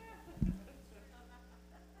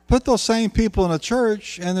 Put those same people in a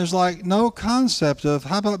church and there's like no concept of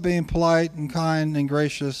how about being polite and kind and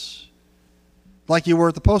gracious like you were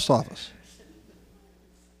at the post office.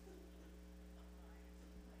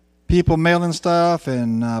 People mailing stuff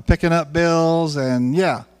and picking up bills and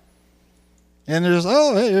yeah. And they're just,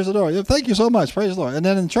 oh, hey, here's the door. Yeah, thank you so much. Praise the Lord. And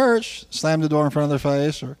then in church, slam the door in front of their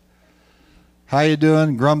face or how you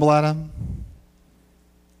doing? Grumble at them.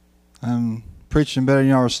 I'm preaching better than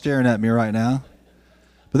y'all are staring at me right now.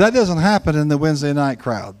 But that doesn't happen in the Wednesday night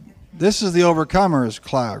crowd. This is the overcomers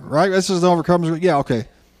crowd, right? This is the overcomers. Yeah, okay.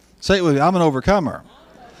 Say it with me. I'm an overcomer.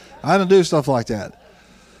 I don't do stuff like that.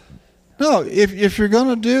 No, if you're going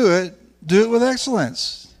to do it with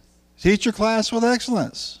excellence. Teach your class with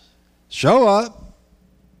excellence. Show up.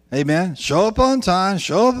 Amen. Show up on time.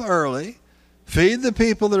 Show up early. Feed the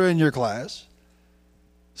people that are in your class.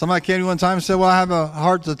 Somebody came to me one time and said, well, I have a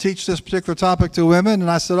heart to teach this particular topic to women.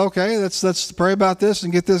 And I said, okay, let's pray about this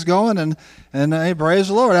and get this going. And hey, praise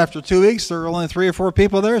the Lord. After 2 weeks, there were only 3 or 4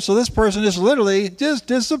 people there. So this person just literally just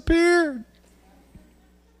disappeared.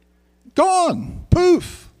 Gone.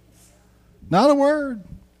 Poof. Not a word.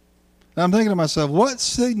 And I'm thinking to myself, what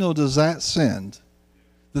signal does that send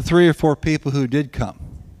the 3 or 4 people who did come?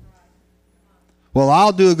 Well,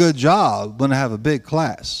 I'll do a good job when I have a big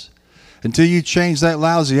class. Until you change that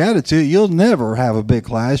lousy attitude, you'll never have a big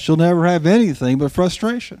class. You'll never have anything but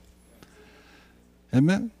frustration.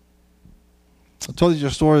 Amen. I told you your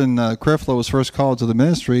story when Creflo was first called to the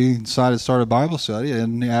ministry. He decided to start a Bible study,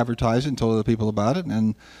 and he advertised it and told other people about it.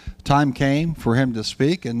 And time came for him to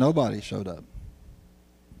speak, and nobody showed up.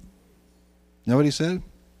 You know what he said?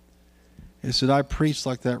 He said, I preached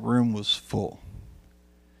like that room was full.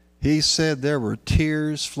 He said there were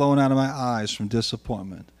tears flowing out of my eyes from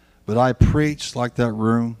disappointment. But I preached like that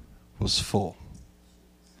room was full.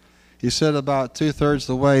 He said about 2/3 of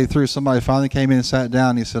the way through, somebody finally came in and sat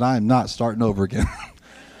down. And he said, I am not starting over again.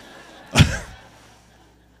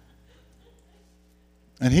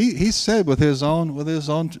 And he said with his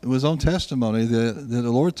own testimony that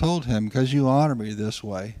the Lord told him, because you honor me this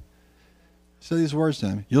way, he said these words to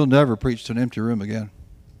him, you'll never preach to an empty room again.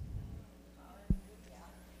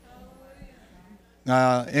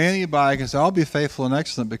 Anybody can say, I'll be faithful and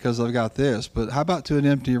excellent because I've got this. But how about to an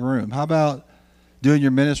empty room? How about doing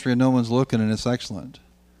your ministry and no one's looking and it's excellent?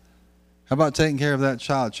 How about taking care of that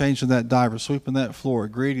child, changing that diaper, sweeping that floor,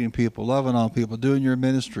 greeting people, loving on people, doing your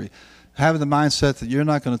ministry, having the mindset that you're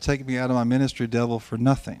not going to take me out of my ministry, devil, for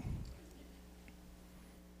nothing.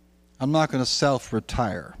 I'm not going to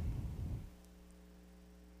self-retire.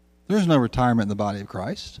 There's no retirement in the body of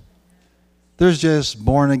Christ. There's just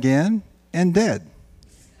born again and dead.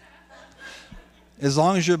 As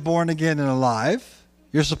long as you're born again and alive,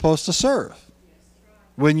 you're supposed to serve.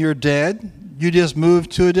 When you're dead, you just move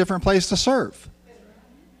to a different place to serve.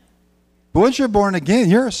 But once you're born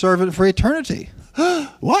again, you're a servant for eternity.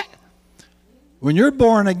 What? When you're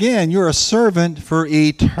born again, you're a servant for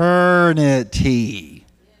eternity.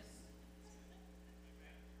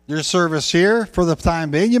 Your service here for the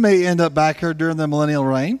time being, you may end up back here during the millennial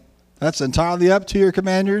reign. That's entirely up to your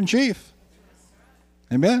commander-in-chief.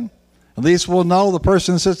 Amen. At least we'll know the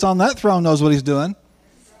person that sits on that throne knows what he's doing.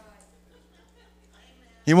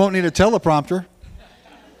 He won't need a teleprompter.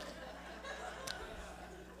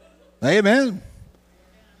 Amen.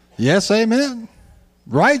 Yes, amen.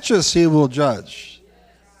 Righteous he will judge.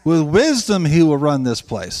 With wisdom he will run this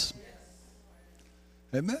place.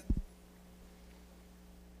 Amen.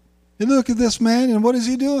 You look at this man and what is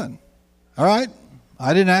he doing? All right.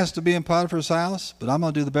 I didn't ask to be in Potiphar's house, but I'm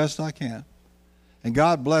going to do the best I can. And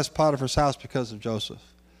God blessed Potiphar's house because of Joseph.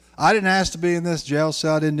 I didn't ask to be in this jail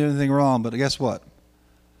cell. I didn't do anything wrong, but guess what?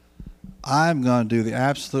 I'm going to do the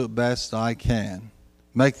absolute best I can.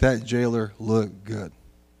 Make that jailer look good.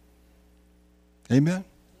 Amen?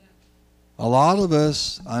 A lot of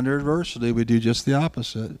us, under adversity, we do just the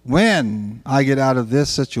opposite. When I get out of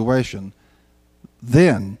this situation,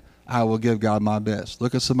 then I will give God my best.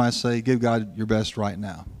 Look at somebody and say, give God your best right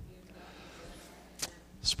now.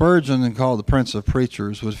 Spurgeon, called the Prince of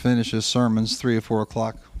Preachers, would finish his sermons 3 or 4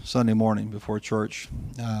 o'clock Sunday morning before church.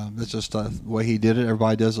 That's just the way he did it.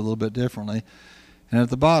 Everybody does it a little bit differently. And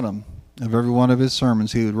at the bottom of every one of his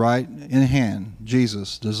sermons, he would write in hand,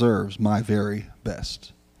 Jesus deserves my very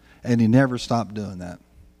best. And he never stopped doing that.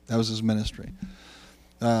 That was his ministry.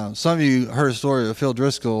 Some of you heard a story of Phil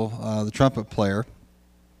Driscoll, the trumpet player.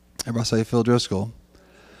 Everybody say Phil Driscoll.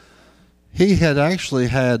 He had actually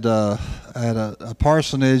had a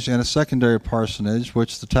parsonage and a secondary parsonage,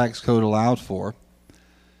 which the tax code allowed for.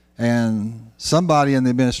 And somebody in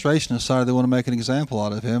the administration decided they want to make an example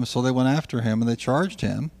out of him, so they went after him and they charged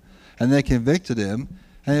him and they convicted him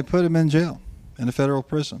and they put him in jail in a federal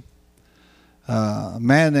prison. A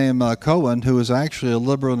man named Cohen, who was actually a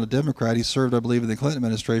liberal and a Democrat, he served, I believe, in the Clinton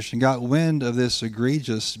administration, got wind of this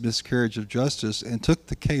egregious miscarriage of justice and took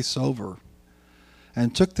the case over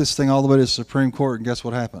and took this thing all the way to the Supreme Court, and guess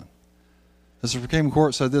what happened? The Supreme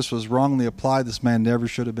Court said this was wrongly applied. This man never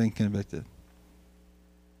should have been convicted.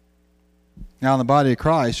 Now, in the body of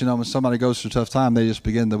Christ, when somebody goes through a tough time, they just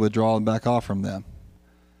begin to withdraw and back off from them.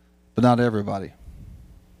 But not everybody.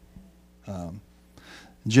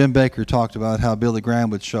 Jim Baker talked about how Billy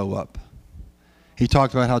Graham would show up. He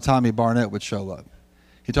talked about how Tommy Barnett would show up.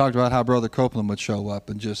 He talked about how Brother Copeland would show up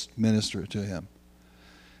and just minister to him.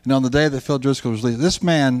 And on the day that Phil Driscoll was released, this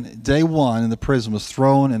man, day one in the prison, was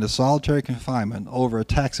thrown into solitary confinement over a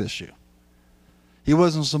tax issue. He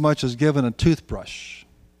wasn't so much as given a toothbrush.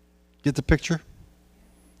 Get the picture?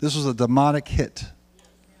 This was a demonic hit.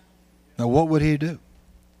 Now, what would he do?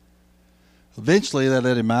 Eventually, they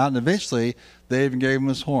let him out, and eventually, they even gave him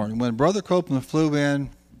his horn. When Brother Copeland flew in,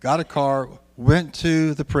 got a car, went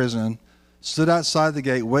to the prison, stood outside the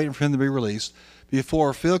gate waiting for him to be released,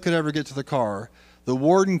 before Phil could ever get to the car, the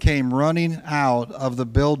warden came running out of the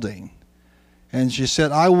building, and she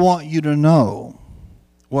said, "I want you to know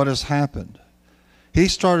what has happened." He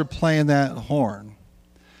started playing that horn,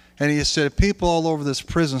 and he said people all over this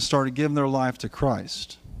prison started giving their life to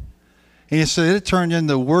Christ. And he said it turned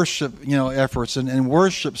into worship, efforts and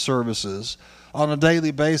worship services on a daily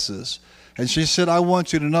basis. And she said, "I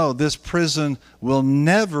want you to know this prison will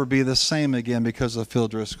never be the same again because of Phil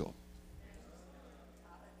Driscoll."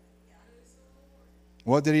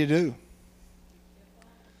 What did he do?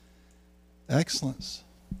 Excellence.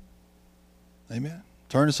 Amen.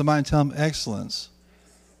 Turn to somebody and tell them excellence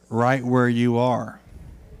right where you are.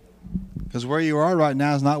 Because where you are right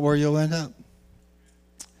now is not where you'll end up.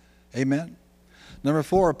 Amen. Number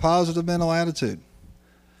 4, a positive mental attitude.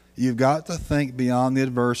 You've got to think beyond the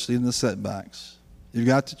adversity and the setbacks. You've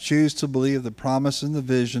got to choose to believe the promise and the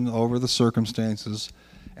vision over the circumstances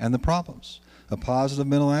and the problems. A positive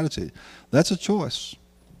mental attitude. That's a choice.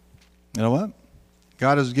 You know what?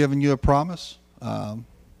 God has given you a promise. I'm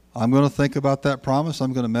going to think about that promise.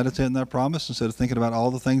 I'm going to meditate on that promise instead of thinking about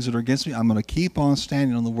all the things that are against me. I'm going to keep on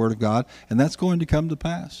standing on the Word of God, and that's going to come to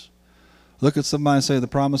pass. Look at somebody and say, the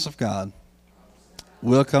promise of God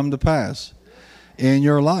will come to pass in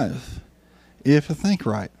your life if you think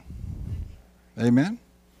right. Amen?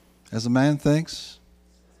 As a man thinks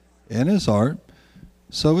in his heart,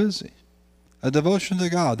 so is he. A devotion to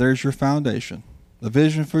God, there's your foundation. A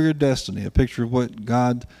vision for your destiny, a picture of what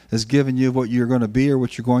God has given you, what you're going to be or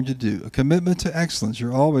what you're going to do. A commitment to excellence,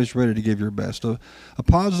 you're always ready to give your best. A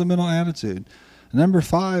positive mental attitude. Number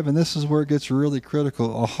 5, and this is where it gets really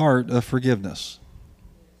critical, a heart of forgiveness.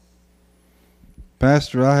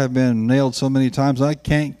 Pastor, I have been nailed so many times I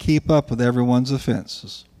can't keep up with everyone's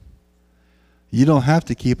offenses. You don't have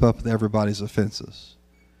to keep up with everybody's offenses.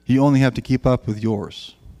 You only have to keep up with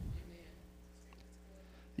yours.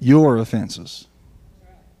 Your offenses.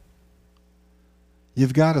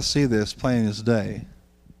 You've got to see this plain as day.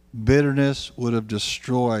 Bitterness would have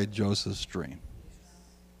destroyed Joseph's dream.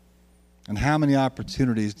 And how many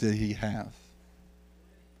opportunities did he have?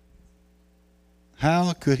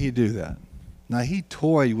 How could he do that? Now, he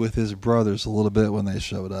toyed with his brothers a little bit when they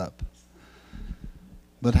showed up.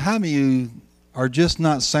 But how many of you are just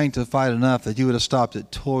not sanctified enough that you would have stopped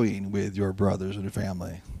at toying with your brothers and your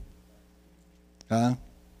family? Huh?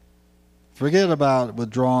 Forget about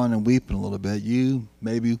withdrawing and weeping a little bit. You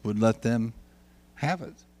maybe would let them have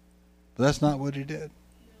it. But that's not what he did.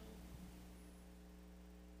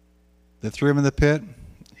 They threw him in the pit.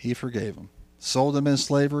 He forgave them. Sold them in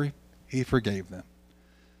slavery. He forgave them.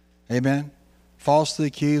 Amen. Falsely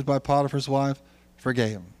accused by Potiphar's wife.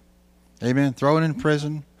 Forgave him. Amen. Thrown in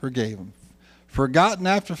prison. Forgave him. Forgotten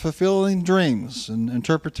after fulfilling dreams and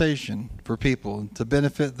interpretation for people to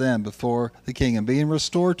benefit them before the king and being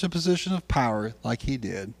restored to a position of power like he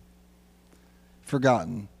did.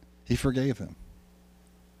 Forgotten. He forgave them.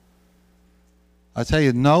 I tell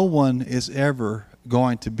you, no one is ever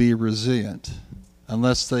going to be resilient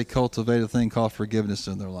unless they cultivate a thing called forgiveness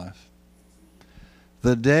in their life.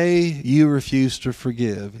 The day you refuse to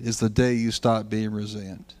forgive is the day you stop being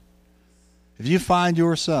resilient. If you find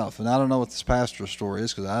yourself, and I don't know what this pastor's story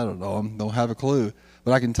is because I don't know, I don't have a clue,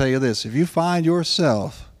 but I can tell you this. If you find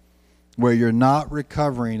yourself where you're not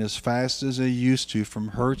recovering as fast as you used to from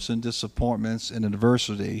hurts and disappointments and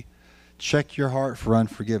adversity, check your heart for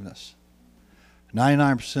unforgiveness.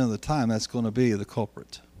 99% of the time, that's going to be the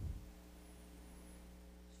culprit.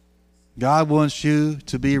 God wants you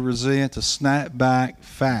to be resilient, to snap back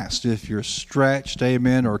fast if you're stretched,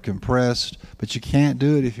 amen, or compressed, but you can't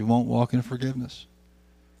do it if you won't walk in forgiveness.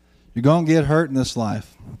 You're going to get hurt in this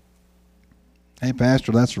life. Hey,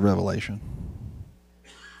 Pastor, that's a revelation.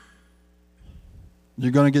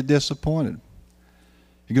 You're going to get disappointed.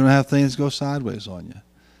 You're going to have things go sideways on you.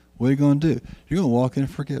 What are you going to do? You're going to walk in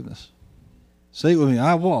forgiveness. Say it with me.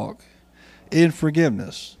 I walk in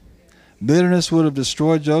forgiveness. Bitterness would have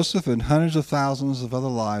destroyed Joseph and hundreds of thousands of other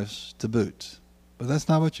lives to boot. But that's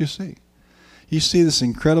not what you see. You see this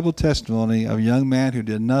incredible testimony of a young man who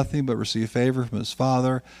did nothing but receive favor from his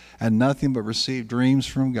father and nothing but receive dreams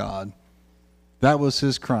from God. That was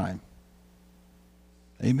his crime.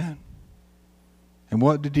 Amen. And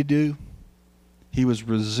what did he do? He was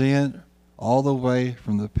resilient all the way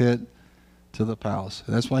from the pit to the palace.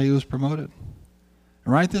 That's why he was promoted.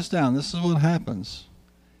 And write this down. This is what happens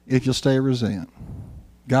if you'll stay resilient.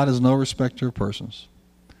 God is no respecter of persons.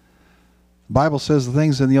 The Bible says the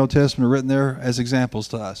things in the Old Testament are written there as examples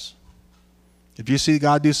to us. If you see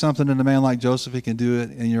God do something in a man like Joseph, he can do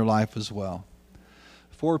it in your life as well.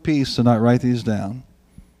 4 P's tonight. Write these down.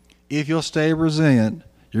 If you'll stay resilient,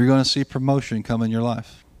 you're going to see promotion come in your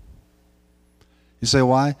life. You say,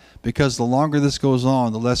 why? Because the longer this goes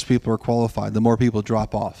on, the less people are qualified, the more people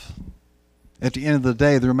drop off. At the end of the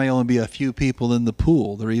day, there may only be a few people in the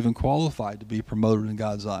pool that are even qualified to be promoted in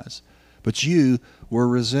God's eyes. But you were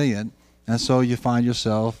resilient, and so you find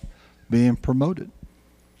yourself being promoted.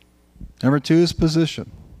 Number 2 is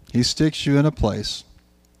position. He sticks you in a place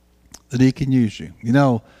that he can use you. You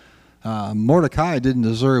know, Mordecai didn't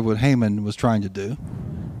deserve what Haman was trying to do,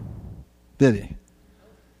 did he?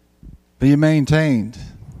 But he maintained,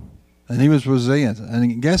 and he was resilient.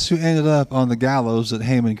 And guess who ended up on the gallows that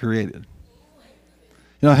Haman created?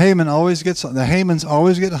 You know, the Hamans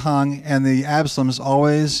always get hung, and the Absaloms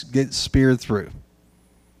always get speared through.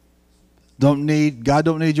 God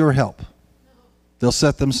don't need your help. They'll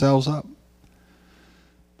set themselves up.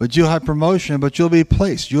 But you'll have promotion, but you'll be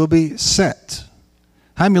placed. You'll be set.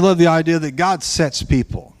 How many love the idea that God sets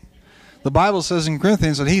people? The Bible says in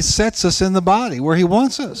Corinthians that he sets us in the body where he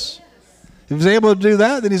wants us. If he's able to do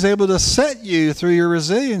that, then he's able to set you through your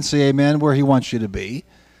resiliency, amen, where he wants you to be.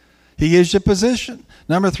 He gives you position.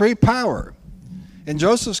 Number 3, power. In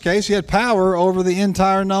Joseph's case, he had power over the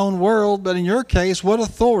entire known world, but in your case, what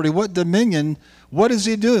authority, what dominion, what is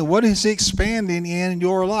he doing? What is he expanding in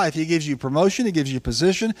your life? He gives you promotion. He gives you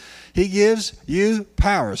position. He gives you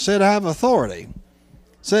power. Say it, I have authority.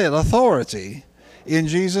 Say it, authority in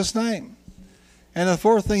Jesus' name. And the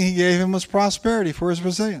 4th thing he gave him was prosperity for his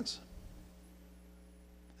resilience.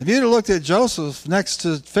 If you'd have looked at Joseph next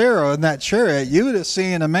to Pharaoh in that chariot, you would have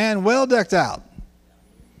seen a man well decked out.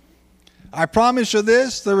 I promise you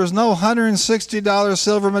this, there was no $160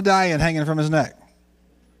 silver medallion hanging from his neck.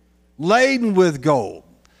 Laden with gold,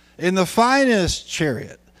 in the finest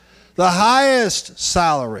chariot, the highest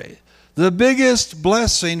salary, the biggest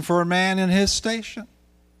blessing for a man in his station.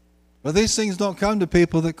 But these things don't come to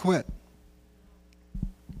people that quit.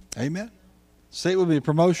 Amen. Say it with me,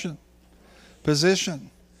 promotion, position,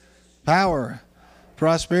 power,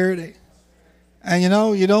 prosperity. And you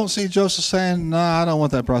know, you don't see Joseph saying, no, I don't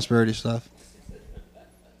want that prosperity stuff.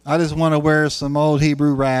 I just want to wear some old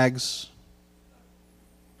Hebrew rags.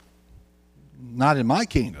 Not in my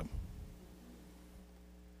kingdom.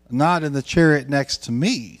 Not in the chariot next to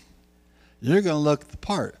me. You're going to look the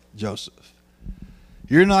part, Joseph.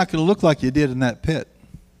 You're not going to look like you did in that pit.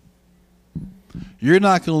 You're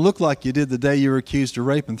not going to look like you did the day you were accused of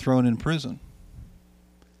rape and thrown in prison.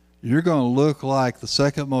 You're going to look like the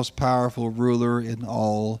second most powerful ruler in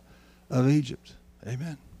all of Egypt.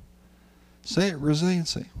 Amen. Say it,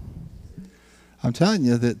 resiliency. I'm telling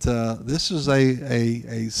you that this is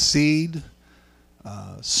a seed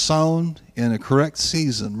sown in a correct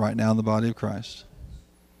season right now in the body of Christ.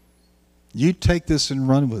 You take this and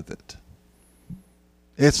run with it.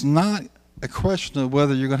 It's not a question of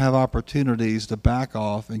whether you're going to have opportunities to back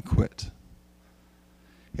off and quit.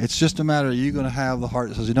 It's just a matter of you going to have the heart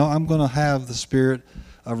that says, you know, I'm going to have the spirit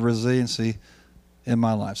of resiliency in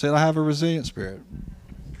my life. Say, I have a resilient spirit.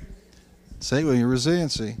 Say it with me,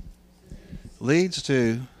 resiliency leads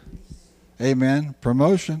to, amen,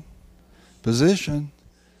 promotion, position,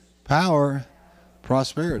 power,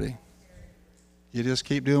 prosperity. You just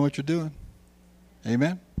keep doing what you're doing.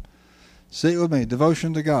 Amen. Say it with me,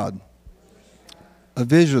 devotion to God, a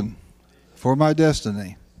vision for my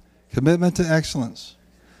destiny, commitment to excellence,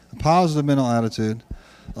 a positive mental attitude,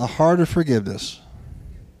 a heart of forgiveness.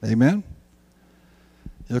 Amen?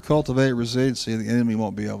 You'll cultivate resiliency, the enemy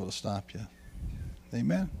won't be able to stop you.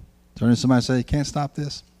 Amen? Turn to somebody and say, you can't stop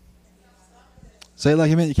this. Say it like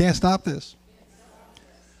you meant, you can't stop this.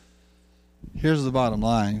 Here's the bottom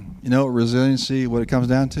line. You know what resiliency, what it comes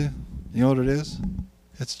down to? You know what it is?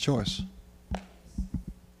 It's a choice.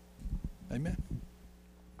 Amen?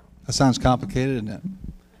 That sounds complicated, doesn't it?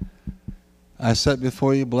 I set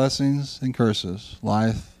before you blessings and curses,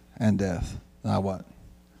 life and death. Now what?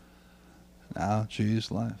 Now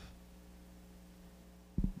choose life.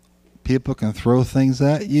 People can throw things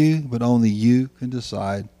at you, but only you can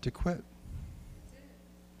decide to quit.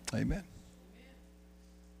 Amen.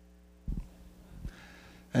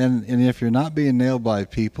 And if you're not being nailed by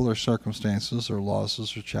people or circumstances or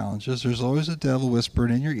losses or challenges, there's always a devil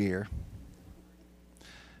whispering in your ear.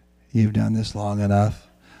 You've done this long enough.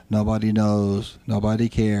 Nobody knows. Nobody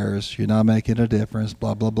cares. You're not making a difference.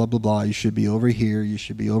 Blah, blah, blah, blah, blah. You should be over here. You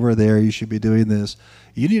should be over there. You should be doing this.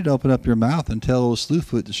 You need to open up your mouth and tell old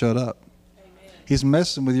Slewfoot to shut up. Amen. He's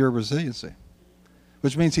messing with your resiliency,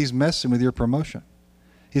 which means he's messing with your promotion.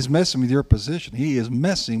 He's messing with your position. He is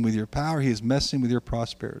messing with your power. He is messing with your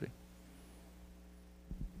prosperity.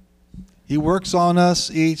 He works on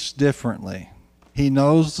us each differently. He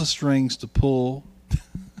knows the strings to pull.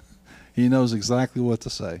 He knows exactly what to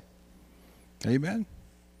say. Amen?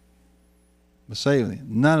 But say it with me,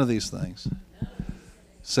 none of these things.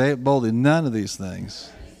 Say it boldly, none of these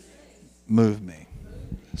things move me.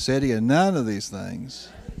 Say it again, none of these things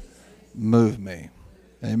move me.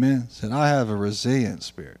 Amen? Said, I have a resilient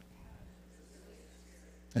spirit.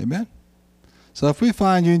 Amen? So if we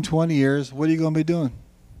find you in 20 years, what are you going to be doing?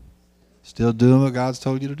 Still doing what God's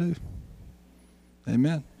told you to do.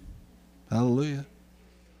 Amen? Hallelujah.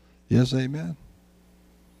 Yes, amen.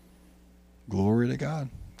 Glory to God.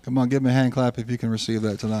 Come on, give me a hand clap if you can receive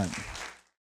that tonight.